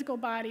our physical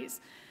bodies.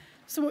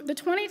 So the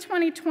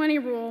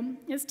 20-20-20 rule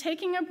is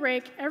taking a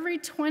break every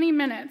 20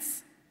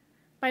 minutes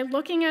by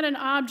looking at an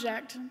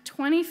object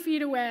 20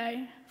 feet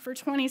away for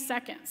 20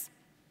 seconds.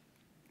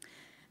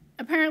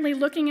 Apparently,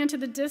 looking into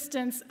the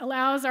distance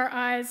allows our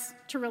eyes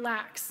to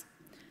relax.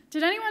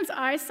 Did anyone's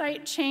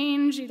eyesight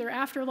change either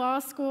after law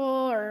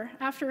school or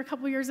after a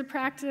couple years of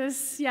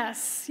practice?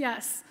 Yes,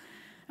 yes.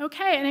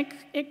 Okay, and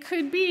it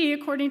could be,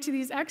 according to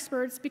these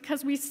experts,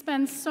 because we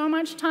spend so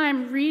much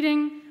time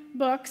reading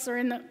books, or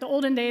in the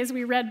olden days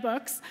we read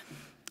books,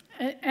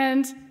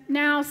 and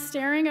now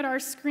staring at our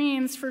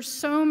screens for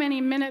so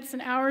many minutes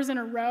and hours in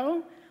a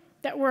row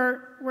that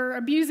we're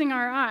abusing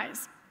our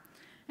eyes.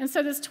 And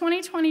so this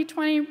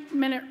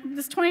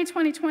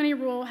 20-20-20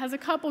 rule has a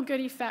couple good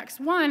effects.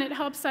 One, it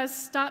helps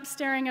us stop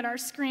staring at our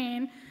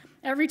screen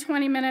every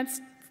 20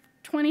 minutes,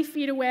 20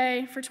 feet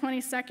away for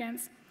 20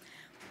 seconds.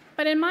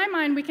 But in my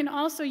mind, we can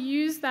also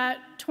use that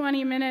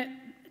 20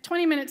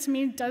 minutes to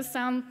me does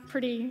sound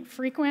pretty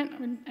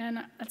frequent,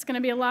 and that's going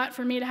to be a lot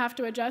for me to have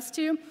to adjust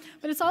to.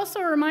 But it's also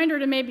a reminder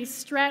to maybe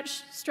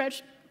stretch,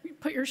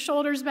 put your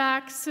shoulders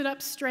back, sit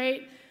up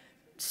straight,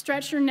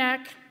 stretch your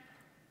neck,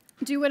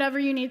 do whatever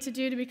you need to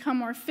do to become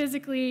more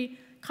physically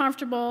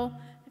comfortable,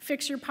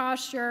 fix your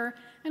posture,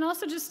 and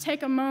also just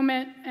take a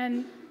moment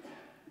and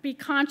be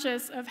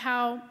conscious of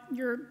how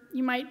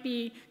you might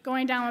be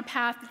going down a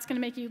path that's going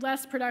to make you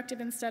less productive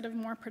instead of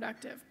more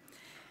productive.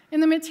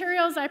 In the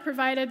materials I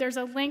provided, there's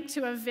a link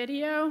to a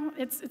video.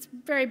 It's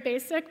very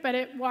basic, but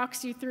it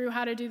walks you through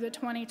how to do the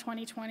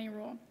 20-20-20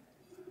 rule.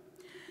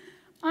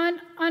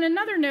 On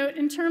another note,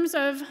 in terms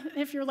of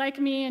if you're like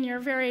me and you're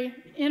very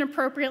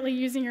inappropriately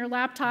using your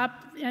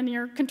laptop and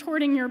you're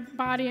contorting your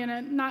body in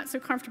a not so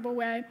comfortable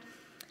way,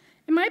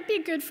 it might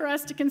be good for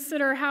us to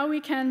consider how we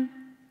can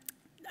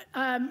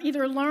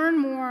either learn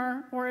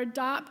more or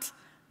adopt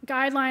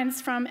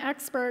guidelines from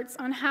experts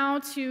on how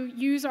to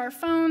use our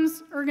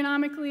phones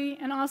ergonomically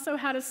and also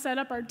how to set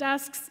up our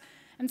desks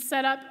and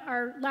set up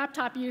our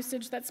laptop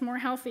usage that's more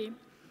healthy.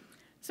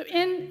 So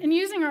in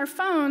using our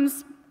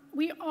phones,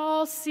 we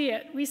all see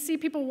it. We see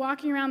people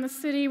walking around the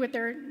city with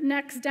their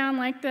necks down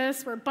like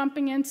this. We're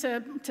bumping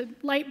into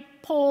light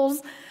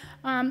poles.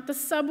 The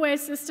subway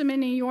system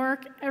in New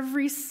York,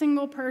 every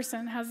single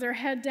person has their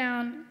head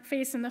down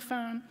facing the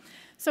phone.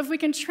 So if we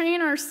can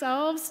train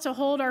ourselves to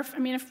hold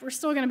if we're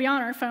still going to be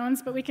on our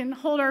phones, but we can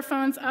hold our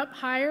phones up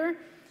higher,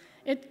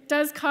 it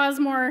does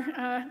cause more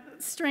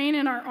strain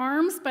in our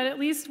arms, but at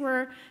least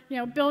we're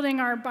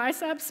building our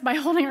biceps by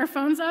holding our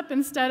phones up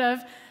instead of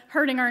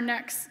hurting our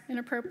necks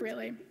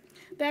inappropriately.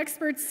 The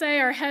experts say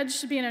our heads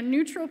should be in a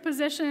neutral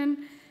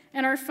position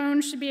and our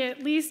phones should be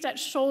at least at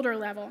shoulder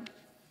level.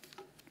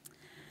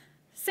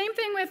 Same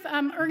thing with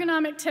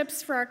ergonomic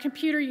tips for our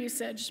computer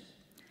usage.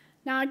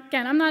 Now,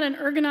 again, I'm not an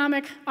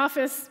ergonomic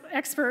office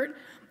expert,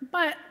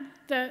 but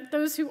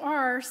those who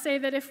are say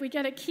that if we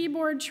get a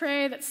keyboard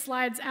tray that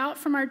slides out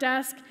from our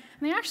desk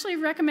And they actually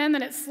recommend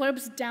that it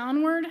slopes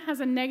downward, has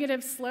a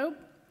negative slope.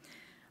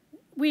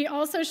 We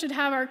also should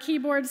have our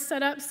keyboards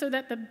set up so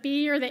that the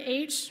B or the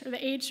H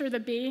or the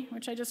B,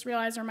 which I just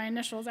realized are my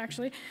initials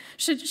actually,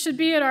 should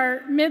be at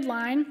our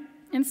midline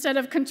instead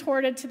of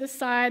contorted to the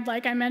side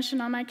like I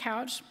mentioned on my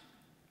couch.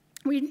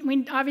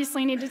 We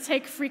obviously need to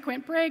take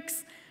frequent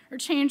breaks or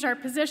change our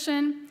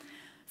position.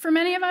 For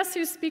many of us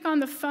who speak on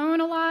the phone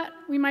a lot,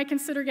 we might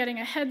consider getting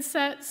a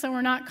headset so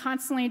we're not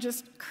constantly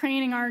just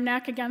craning our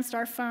neck against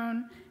our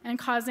phone and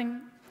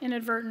causing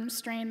inadvertent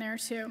strain there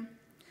too.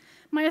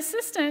 My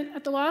assistant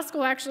at the law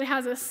school actually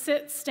has a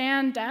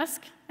sit-stand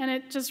desk, and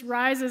it just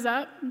rises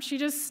up. She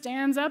just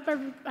stands up.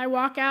 I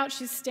walk out,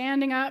 she's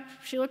standing up.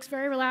 She looks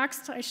very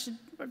relaxed. I should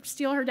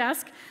steal her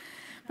desk.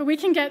 But we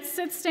can get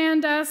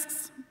sit-stand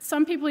desks.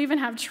 Some people even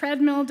have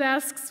treadmill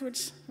desks,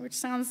 which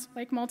sounds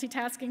like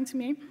multitasking to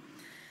me.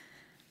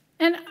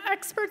 And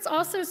experts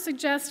also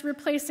suggest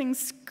replacing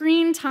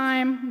screen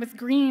time with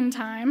green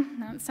time.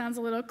 Now, it sounds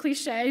a little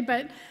cliche,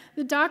 but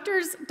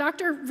Dr.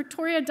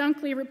 Victoria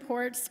Dunkley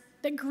reports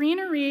that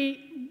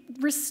greenery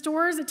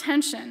restores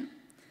attention.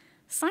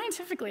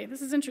 Scientifically,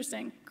 this is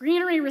interesting.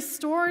 Greenery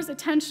restores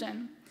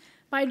attention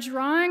by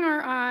drawing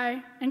our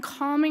eye and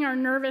calming our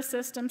nervous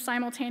system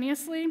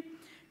simultaneously,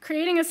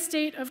 creating a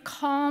state of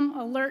calm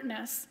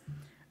alertness,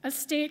 a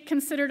state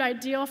considered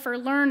ideal for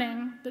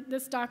learning, that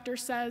this doctor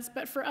says,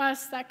 but for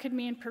us, that could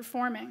mean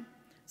performing.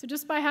 So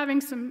just by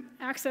having some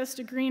access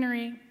to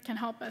greenery can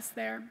help us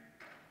there.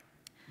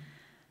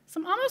 So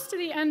I'm almost to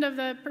the end of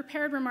the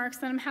prepared remarks,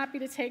 and I'm happy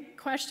to take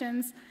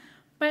questions.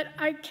 But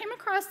I came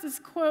across this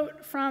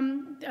quote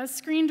from a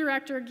screen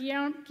director,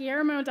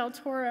 Guillermo del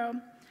Toro,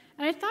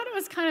 and I thought it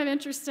was kind of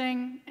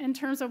interesting in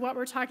terms of what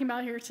we're talking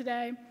about here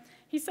today.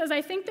 He says,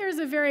 "I think there's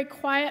a very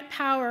quiet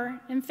power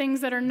in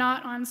things that are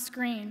not on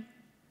screen."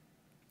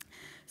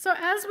 So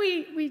as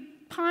we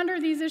ponder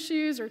these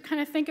issues or kind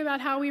of think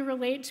about how we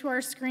relate to our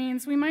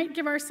screens, we might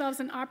give ourselves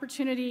an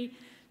opportunity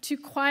to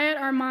quiet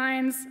our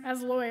minds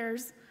as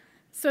lawyers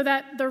so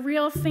that the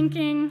real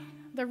thinking,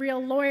 the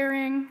real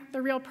lawyering,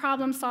 the real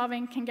problem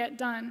solving can get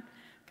done.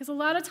 Because a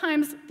lot of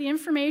times the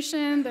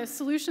information, the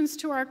solutions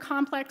to our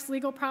complex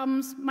legal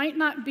problems might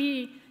not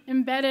be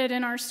embedded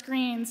in our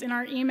screens, in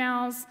our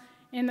emails,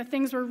 in the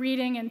things we're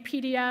reading in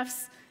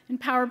PDFs, in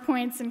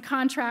PowerPoints, in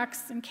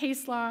contracts, in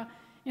case law,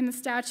 in the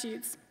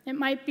statutes. It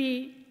might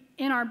be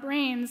in our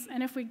brains,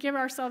 and if we give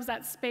ourselves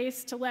that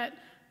space to let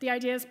the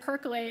ideas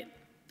percolate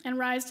and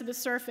rise to the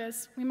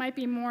surface, we might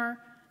be more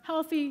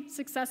healthy,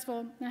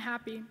 successful, and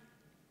happy.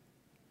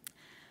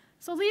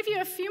 So I'll leave you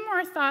a few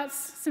more thoughts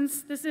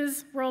since this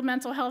is World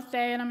Mental Health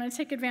Day, and I'm going to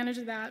take advantage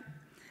of that.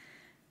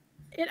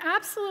 It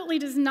absolutely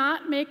does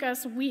not make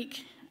us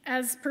weak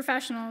as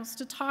professionals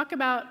to talk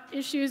about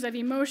issues of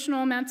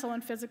emotional, mental,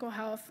 and physical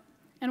health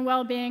and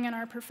well-being in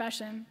our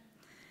profession.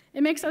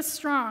 It makes us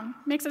strong,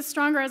 makes us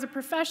stronger as a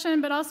profession,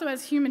 but also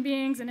as human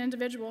beings and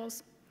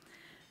individuals.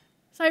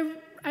 So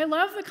I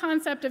love the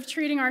concept of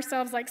treating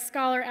ourselves like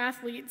scholar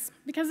athletes,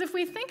 because if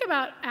we think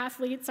about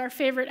athletes, our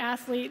favorite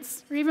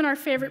athletes, or even our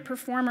favorite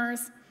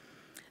performers,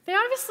 they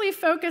obviously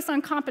focus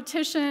on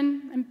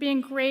competition and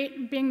being great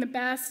and being the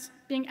best,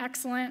 being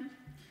excellent.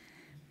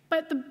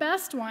 But the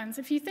best ones,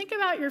 if you think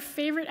about your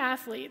favorite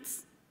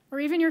athletes, or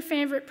even your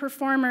favorite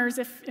performers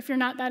if you're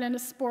not that into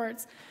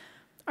sports,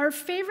 our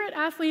favorite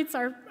athletes,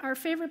 our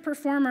favorite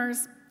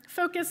performers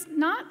focus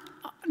not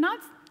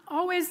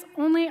always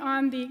only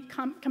on the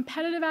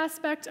competitive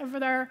aspect of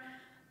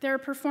their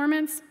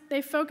performance.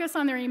 They focus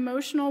on their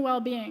emotional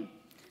well-being.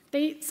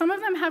 Some of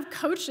them have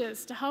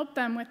coaches to help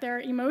them with their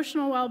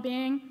emotional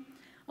well-being.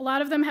 A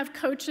lot of them have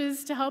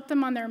coaches to help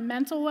them on their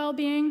mental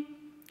well-being,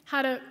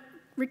 how to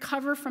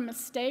recover from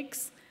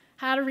mistakes,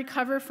 how to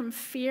recover from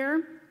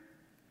fear.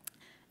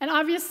 And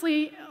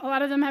obviously, a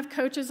lot of them have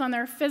coaches on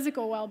their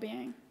physical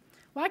well-being.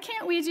 Why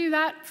can't we do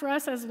that for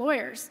us as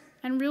lawyers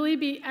and really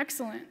be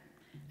excellent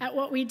at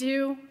what we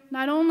do,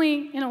 not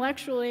only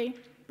intellectually,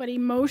 but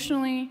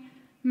emotionally,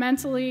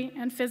 mentally,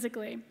 and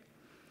physically?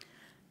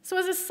 So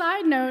as a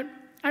side note,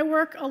 I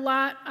work a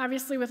lot,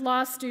 obviously, with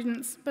law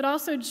students, but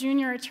also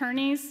junior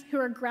attorneys who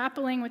are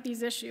grappling with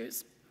these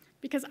issues.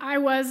 Because I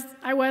was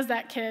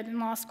that kid in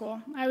law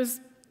school. I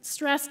was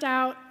stressed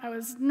out, I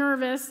was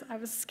nervous, I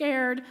was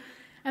scared,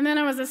 and then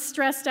I was a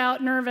stressed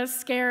out, nervous,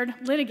 scared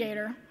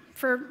litigator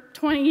for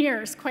 20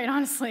 years, quite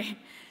honestly.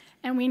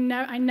 And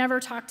I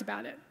never talked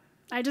about it.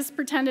 I just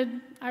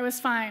pretended I was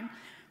fine,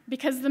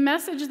 because the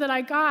message that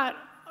I got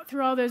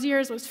through all those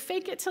years was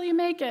fake it till you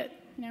make it.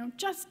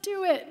 Just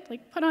do it.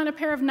 Like, put on a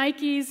pair of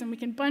Nikes and we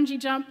can bungee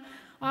jump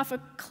off a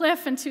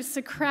cliff into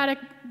Socratic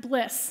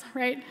bliss,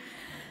 right?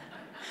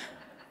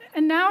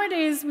 And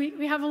nowadays,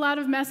 we have a lot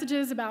of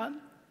messages about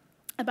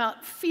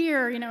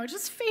fear,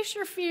 just face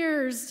your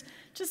fears.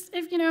 Just,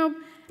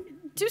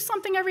 do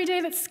something every day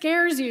that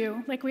scares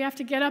you. Like, we have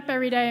to get up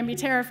every day and be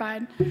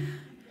terrified.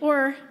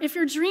 Or, if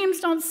your dreams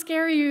don't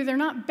scare you, they're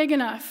not big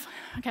enough.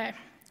 Okay,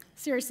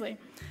 seriously.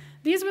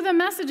 These were the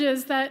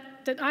messages that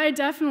I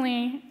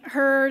definitely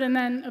heard and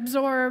then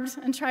absorbed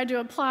and tried to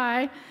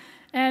apply.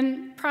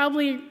 and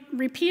probably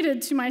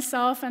repeated to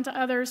myself and to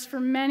others for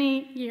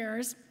many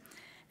years.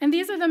 And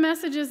these are the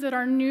messages that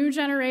our new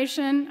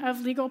generation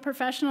of legal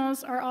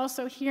professionals are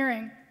also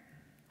hearing.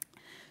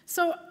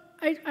 So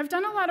I've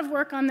done a lot of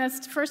work on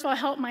this to, first of all,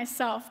 help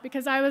myself,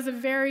 because I was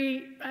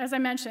as I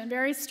mentioned,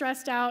 very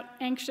stressed out,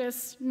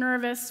 anxious,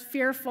 nervous,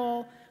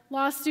 fearful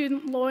law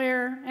student,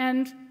 lawyer,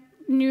 and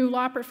new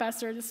law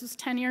professor. This was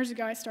 10 years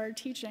ago I started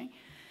teaching.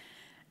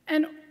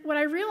 And what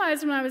I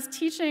realized when I was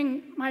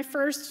teaching my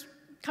first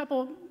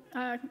couple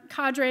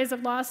cadres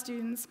of law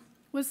students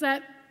was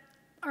that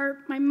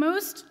my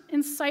most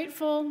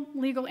insightful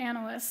legal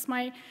analysts,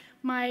 my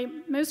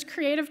most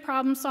creative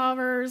problem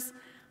solvers,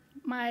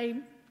 my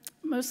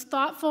most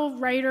thoughtful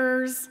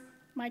writers,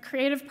 my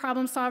creative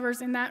problem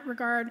solvers in that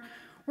regard,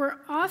 were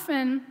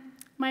often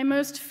my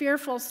most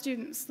fearful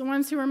students, the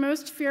ones who were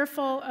most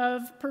fearful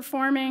of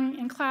performing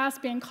in class,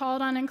 being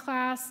called on in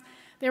class.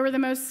 They were the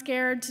most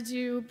scared to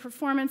do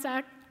performance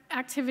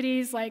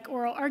activities like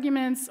oral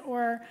arguments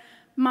or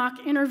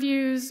mock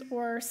interviews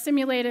or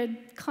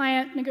simulated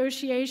client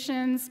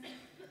negotiations.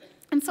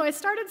 And so I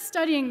started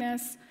studying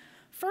this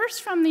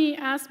first from the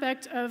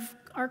aspect of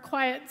our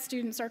quiet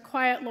students, our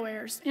quiet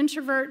lawyers,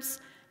 introverts,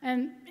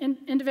 and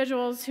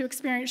individuals who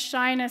experience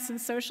shyness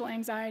and social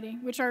anxiety,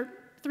 which are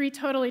three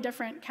totally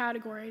different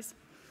categories.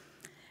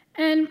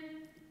 And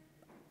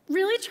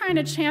really trying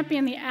to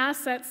champion the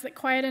assets that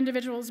quiet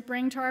individuals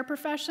bring to our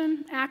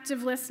profession: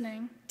 active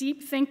listening,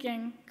 deep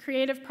thinking,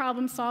 creative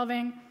problem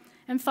solving,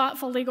 and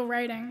thoughtful legal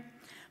writing.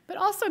 But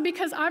also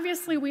because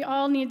obviously we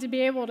all need to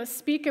be able to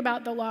speak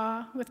about the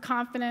law with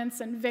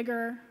confidence and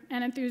vigor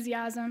and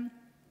enthusiasm.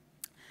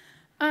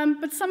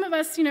 But some of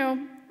us,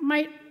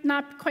 might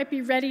not quite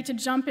be ready to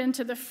jump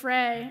into the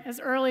fray as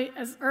early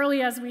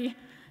as we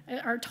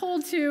are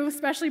told to,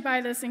 especially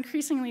by this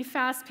increasingly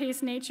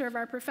fast-paced nature of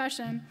our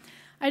profession.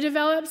 I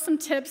developed some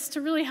tips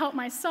to really help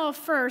myself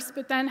first,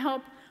 but then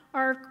help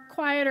our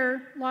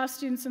quieter law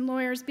students and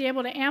lawyers be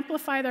able to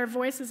amplify their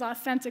voices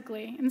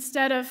authentically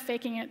instead of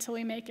faking it till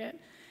we make it,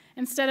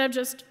 instead of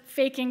just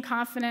faking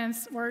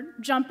confidence or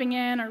jumping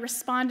in or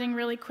responding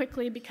really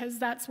quickly because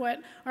that's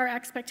what our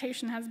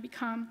expectation has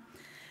become.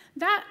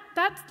 That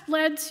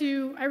led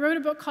to, I wrote a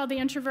book called The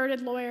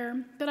Introverted Lawyer,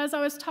 but as I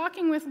was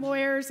talking with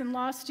lawyers and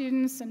law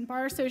students and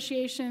bar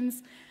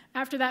associations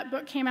after that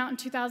book came out in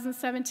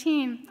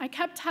 2017, I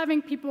kept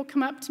having people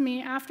come up to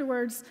me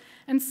afterwards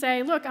and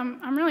say, look,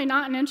 I'm really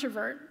not an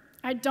introvert.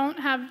 I don't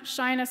have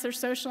shyness or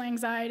social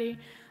anxiety.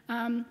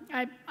 I'm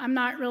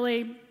not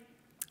really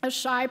a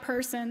shy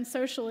person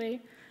socially.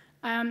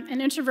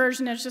 And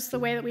introversion is just the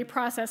way that we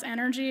process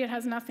energy. It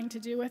has nothing to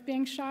do with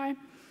being shy.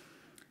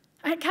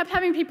 I kept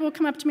having people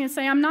come up to me and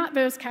say, I'm not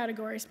those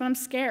categories, but I'm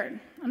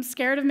scared. I'm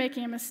scared of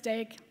making a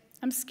mistake.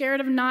 I'm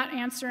scared of not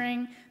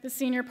answering the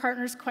senior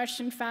partner's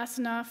question fast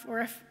enough,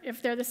 or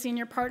if they're the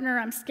senior partner,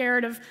 I'm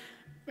scared of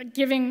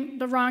giving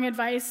the wrong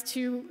advice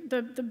to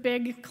the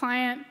big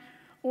client,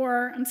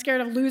 or I'm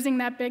scared of losing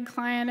that big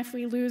client if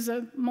we lose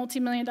a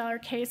multi-million-dollar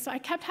case. So I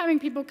kept having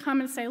people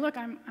come and say, look,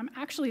 I'm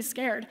actually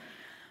scared,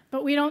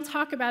 but we don't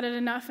talk about it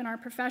enough in our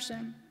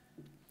profession.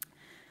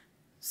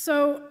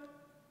 So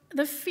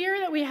the fear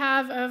that we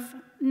have of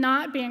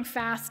not being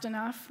fast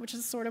enough, which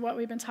is sort of what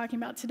we've been talking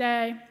about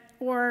today,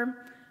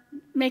 or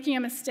making a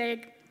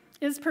mistake,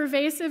 is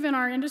pervasive in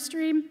our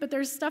industry, but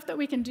there's stuff that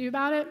we can do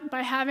about it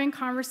by having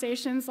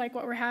conversations like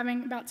what we're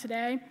having about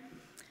today.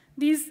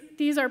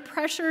 These are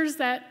pressures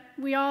that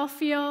we all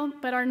feel,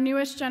 but our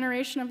newest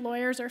generation of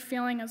lawyers are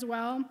feeling as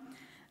well.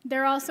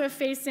 They're also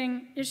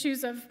facing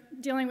issues of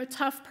dealing with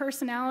tough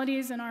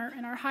personalities in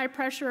our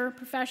high-pressure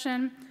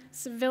profession,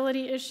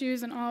 civility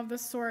issues, and all of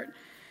this sort.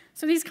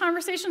 So these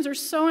conversations are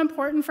so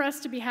important for us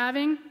to be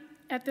having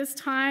at this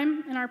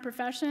time in our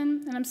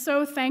profession, and I'm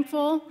so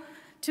thankful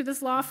to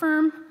this law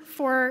firm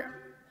for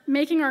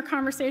making our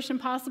conversation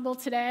possible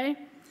today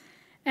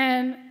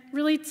and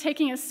really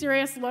taking a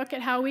serious look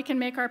at how we can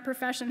make our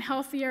profession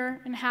healthier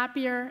and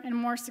happier and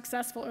more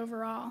successful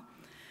overall.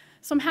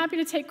 So I'm happy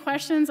to take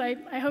questions. I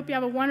hope you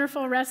have a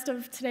wonderful rest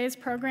of today's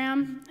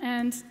program,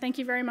 and thank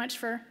you very much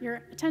for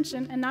your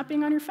attention and not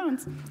being on your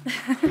phones.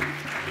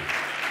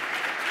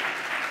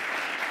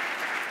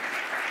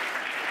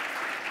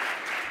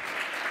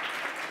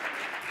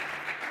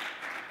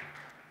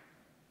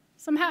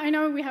 I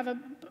know we have a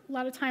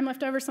lot of time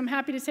left over, so I'm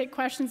happy to take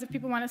questions if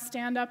people want to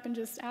stand up and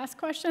just ask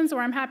questions,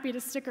 or I'm happy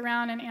to stick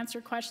around and answer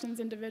questions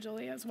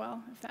individually as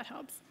well, if that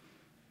helps.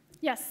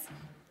 Yes?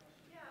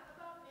 Yeah,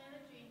 about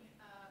managing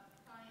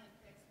client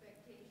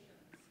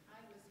expectations.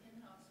 I was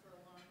in-house for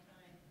a long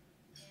time,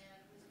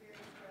 and it was very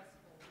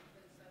stressful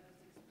because I was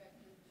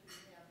expected to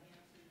have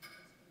answers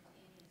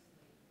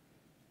instantaneously.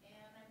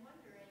 And I'm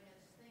wondering,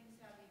 as things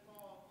have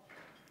evolved,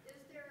 is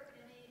there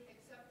any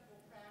acceptable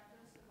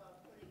practice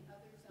about putting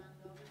others on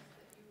notice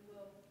that you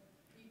will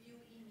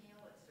review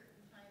email at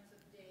certain times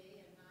of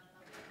day and not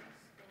others,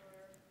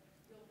 or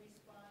you'll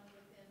respond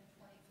within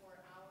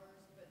 24 hours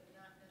but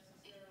not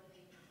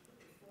necessarily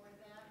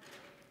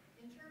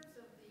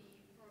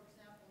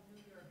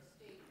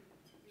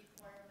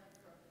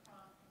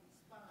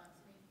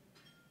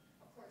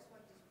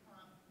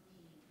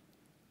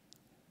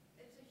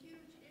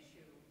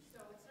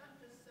it's not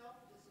just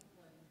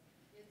self-discipline,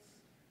 it's,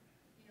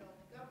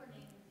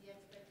 governing the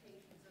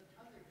expectations of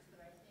others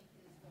that I think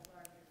is the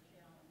larger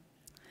challenge.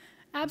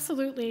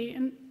 Absolutely.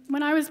 And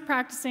when I was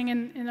practicing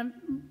in a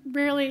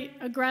really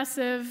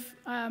aggressive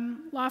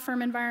law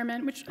firm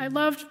environment, which I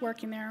loved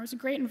working there, it was a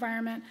great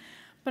environment,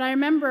 but I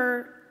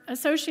remember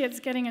associates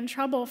getting in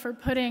trouble for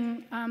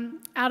putting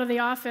out of the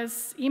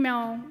office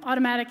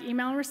automatic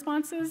email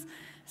responses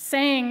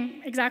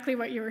saying exactly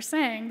what you were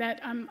saying,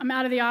 that I'm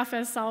out of the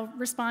office, I'll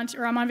respond to,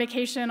 or I'm on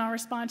vacation, I'll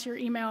respond to your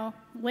email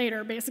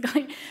later,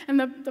 basically. And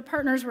the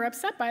partners were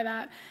upset by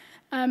that.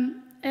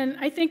 And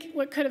I think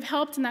what could have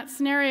helped in that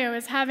scenario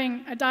is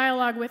having a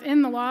dialogue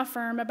within the law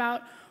firm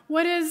about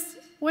what is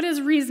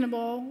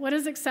reasonable, what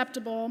is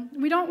acceptable.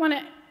 We don't want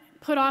to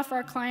put off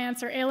our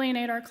clients or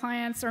alienate our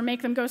clients or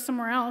make them go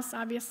somewhere else,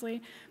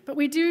 obviously, but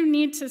we do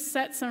need to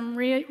set some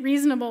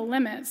reasonable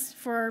limits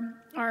for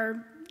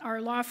our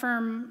law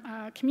firm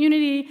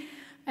community.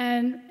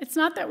 And it's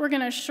not that we're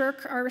going to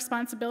shirk our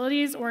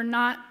responsibilities or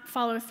not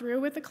follow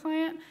through with the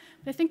client.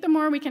 I think the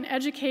more we can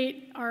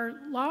educate our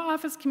law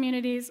office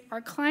communities,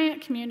 our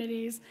client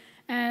communities,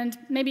 and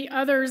maybe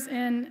others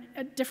in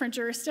different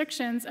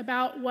jurisdictions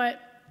about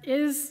what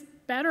is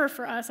better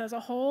for us as a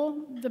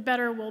whole, the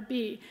better we'll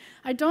be.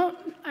 I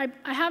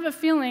have a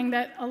feeling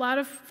that a lot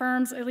of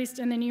firms, at least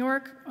in the New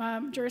York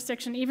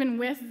jurisdiction, even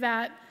with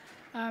that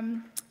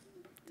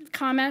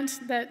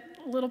comment that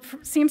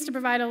seems to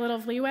provide a little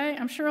leeway,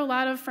 I'm sure a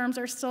lot of firms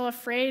are still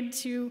afraid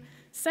to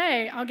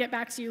say, I'll get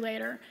back to you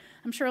later.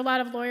 I'm sure a lot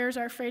of lawyers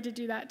are afraid to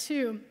do that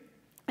too.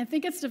 I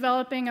think it's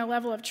developing a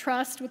level of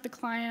trust with the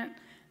client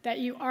that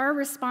you are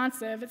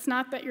responsive. It's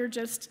not that you're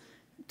just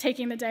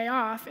taking the day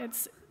off.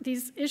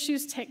 These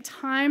issues take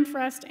time for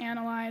us to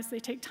analyze. They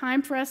take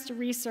time for us to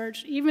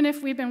research. Even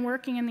if we've been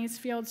working in these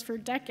fields for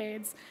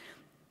decades,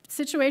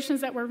 situations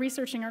that we're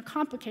researching are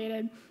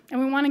complicated, and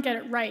we want to get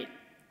it right.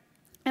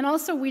 And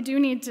also, we do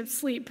need to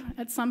sleep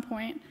at some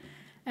point.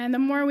 And the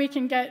more we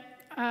can get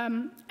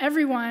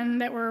everyone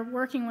that we're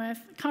working with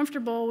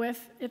comfortable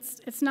with,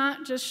 it's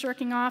not just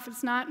shirking off,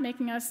 it's not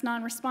making us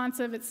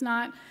non-responsive, it's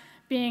not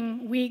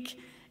being weak,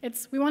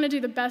 we want to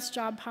do the best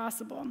job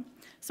possible.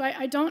 So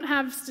I don't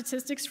have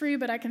statistics for you,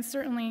 but I can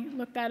certainly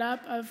look that up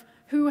of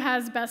who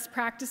has best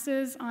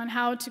practices on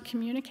how to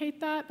communicate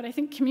that, but I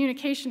think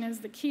communication is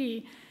the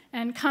key,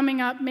 and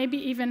coming up, maybe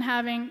even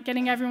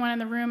getting everyone in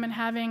the room and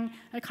having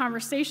a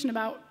conversation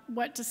about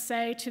what to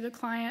say to the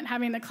client,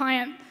 having the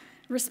client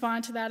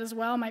respond to that as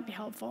well might be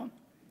helpful.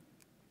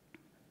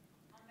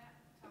 On that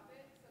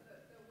topic, so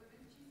the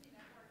Women's GC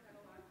Network had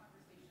a lot of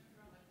conversations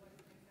around like what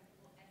is an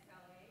acceptable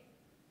SLA,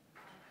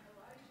 and a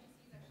lot of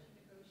GCs actually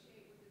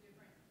negotiate with the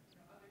different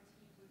other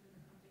teams within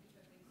the company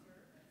that they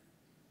serve to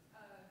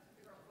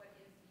figure out what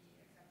is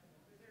the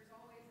acceptable. Because there's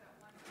always that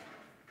one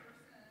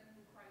person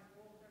who cries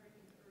wolf,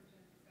 everything's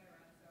urgent, etc.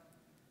 So,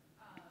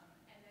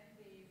 and then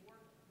they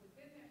work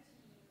within their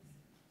teams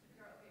to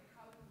figure out, okay,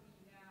 how do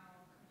we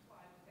now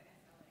comply with the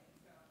SLA?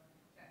 So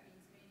that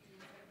means maybe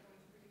instead of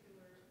going to a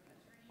particular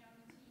attorney on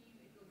the team,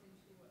 it goes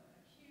into a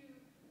queue,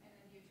 and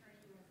then the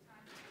attorney who has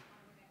time to take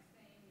on the next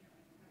thing, and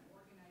kind of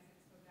organize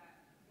it so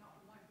that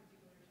not one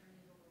particular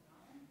attorney is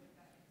overwhelmed, but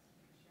that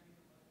it's sharing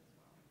the load as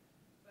well.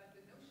 But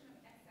the notion of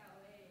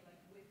SLA,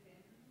 like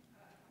within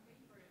a company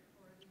for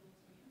a legal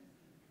team,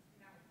 is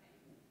now a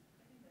thing.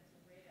 I think that's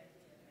a great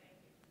idea. Thank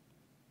you.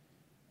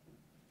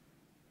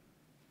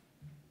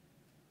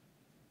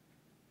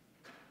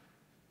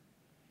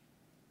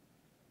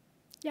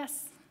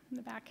 Yes, in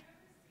the back.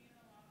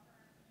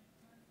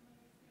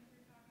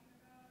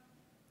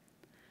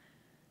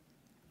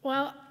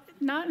 Well,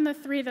 not in the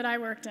 3 that I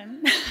worked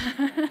in.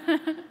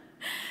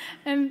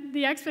 And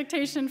the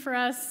expectation for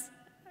us,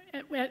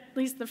 at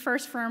least the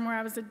first firm where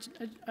I was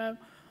a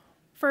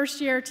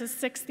first year to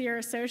 6th year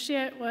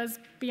associate, was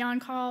be on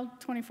call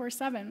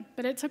 24/7.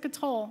 But it took a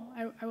toll,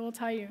 I will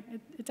tell you.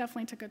 It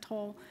definitely took a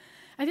toll.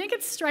 I think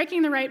it's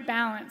striking the right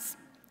balance,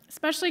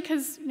 especially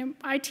because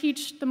I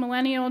teach the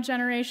millennial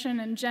generation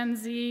and Gen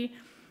Z,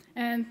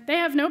 and they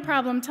have no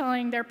problem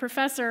telling their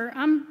professor,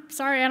 I'm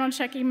sorry, I don't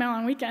check email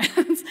on weekends.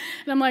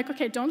 And I'm like,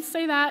 okay, don't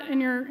say that in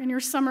your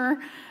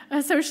summer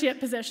associate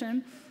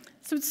position.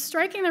 So it's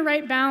striking the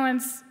right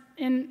balance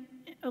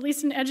at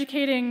least in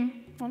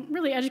educating, well,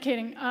 really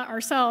educating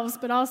ourselves,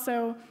 but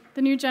also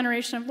the new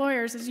generation of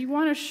lawyers, is you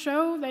want to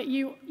show that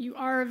you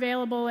are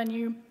available and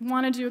you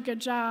want to do a good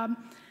job,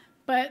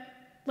 but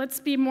let's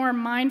be more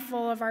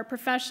mindful of our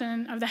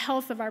profession, of the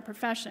health of our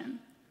profession.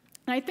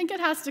 And I think it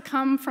has to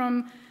come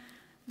from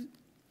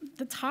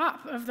the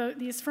top of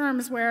these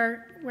firms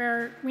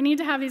where we need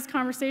to have these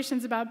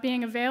conversations about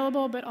being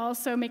available, but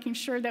also making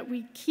sure that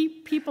we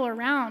keep people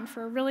around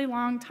for a really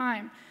long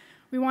time.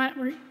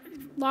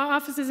 Law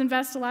offices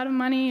invest a lot of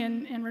money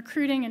in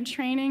recruiting and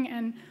training,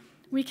 and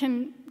we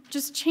can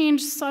just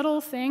change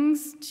subtle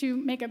things to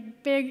make a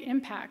big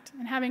impact.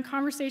 And having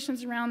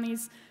conversations around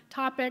these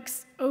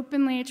topics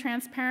openly,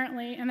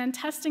 transparently, and then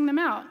testing them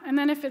out. And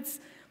then if it's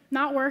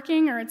not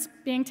working or it's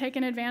being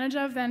taken advantage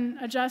of, then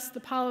adjust the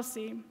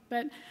policy.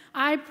 But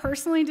I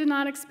personally did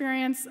not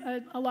experience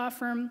a law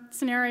firm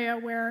scenario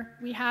where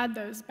we had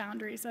those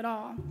boundaries at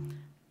all.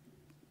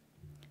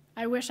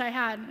 I wish I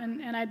had,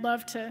 and I'd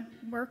love to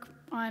work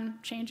on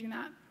changing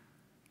that.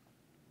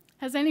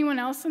 Has anyone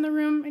else in the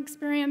room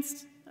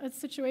experienced a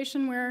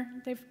situation where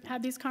they've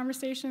had these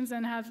conversations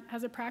and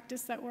has a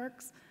practice that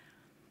works?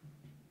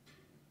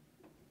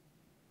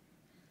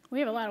 We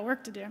have a lot of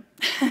work to do.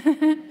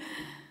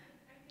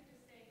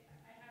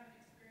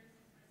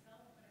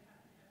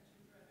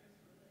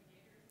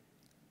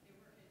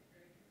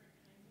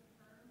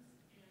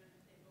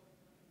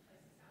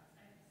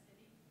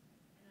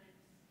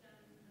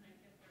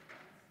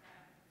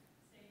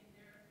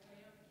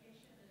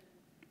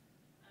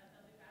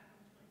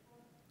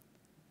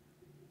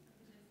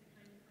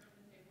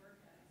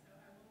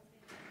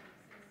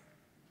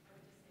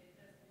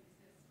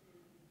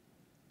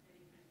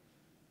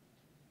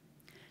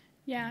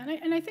 Yeah,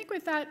 and I think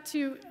with that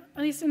too,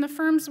 at least in the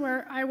firms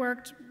where I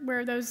worked,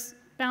 where those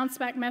bounce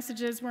back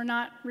messages were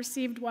not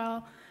received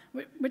well,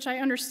 which I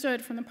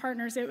understood from the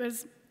partners, it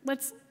was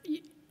let's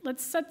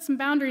set some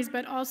boundaries,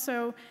 but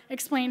also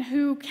explain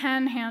who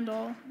can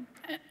handle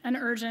an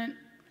urgent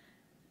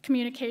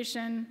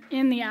communication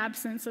in the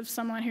absence of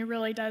someone who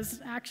really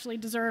does actually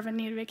deserve and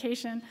need a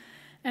vacation.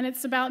 And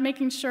it's about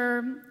making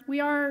sure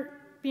we are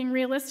being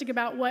realistic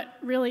about what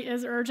really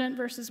is urgent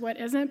versus what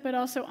isn't, but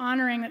also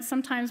honoring that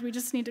sometimes we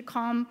just need to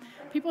calm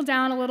people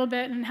down a little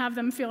bit and have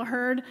them feel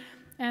heard.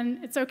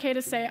 And it's okay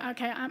to say,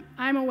 okay,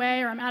 I'm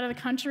away, or I'm out of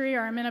the country,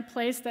 or I'm in a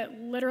place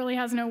that literally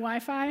has no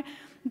Wi-Fi,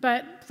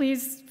 but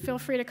please feel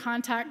free to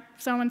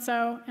contact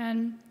so-and-so,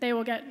 and they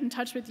will get in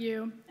touch with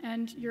you,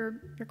 and your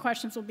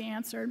questions will be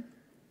answered.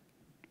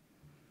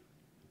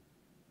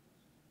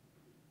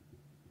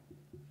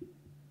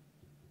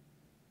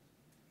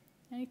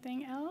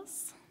 Anything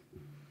else?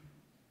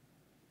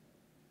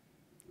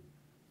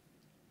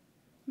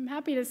 I'm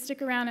happy to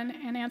stick around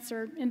and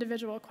answer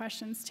individual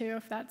questions too,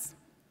 if that's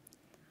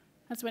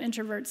what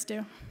introverts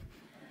do.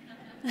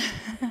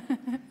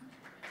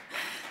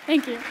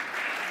 Thank you.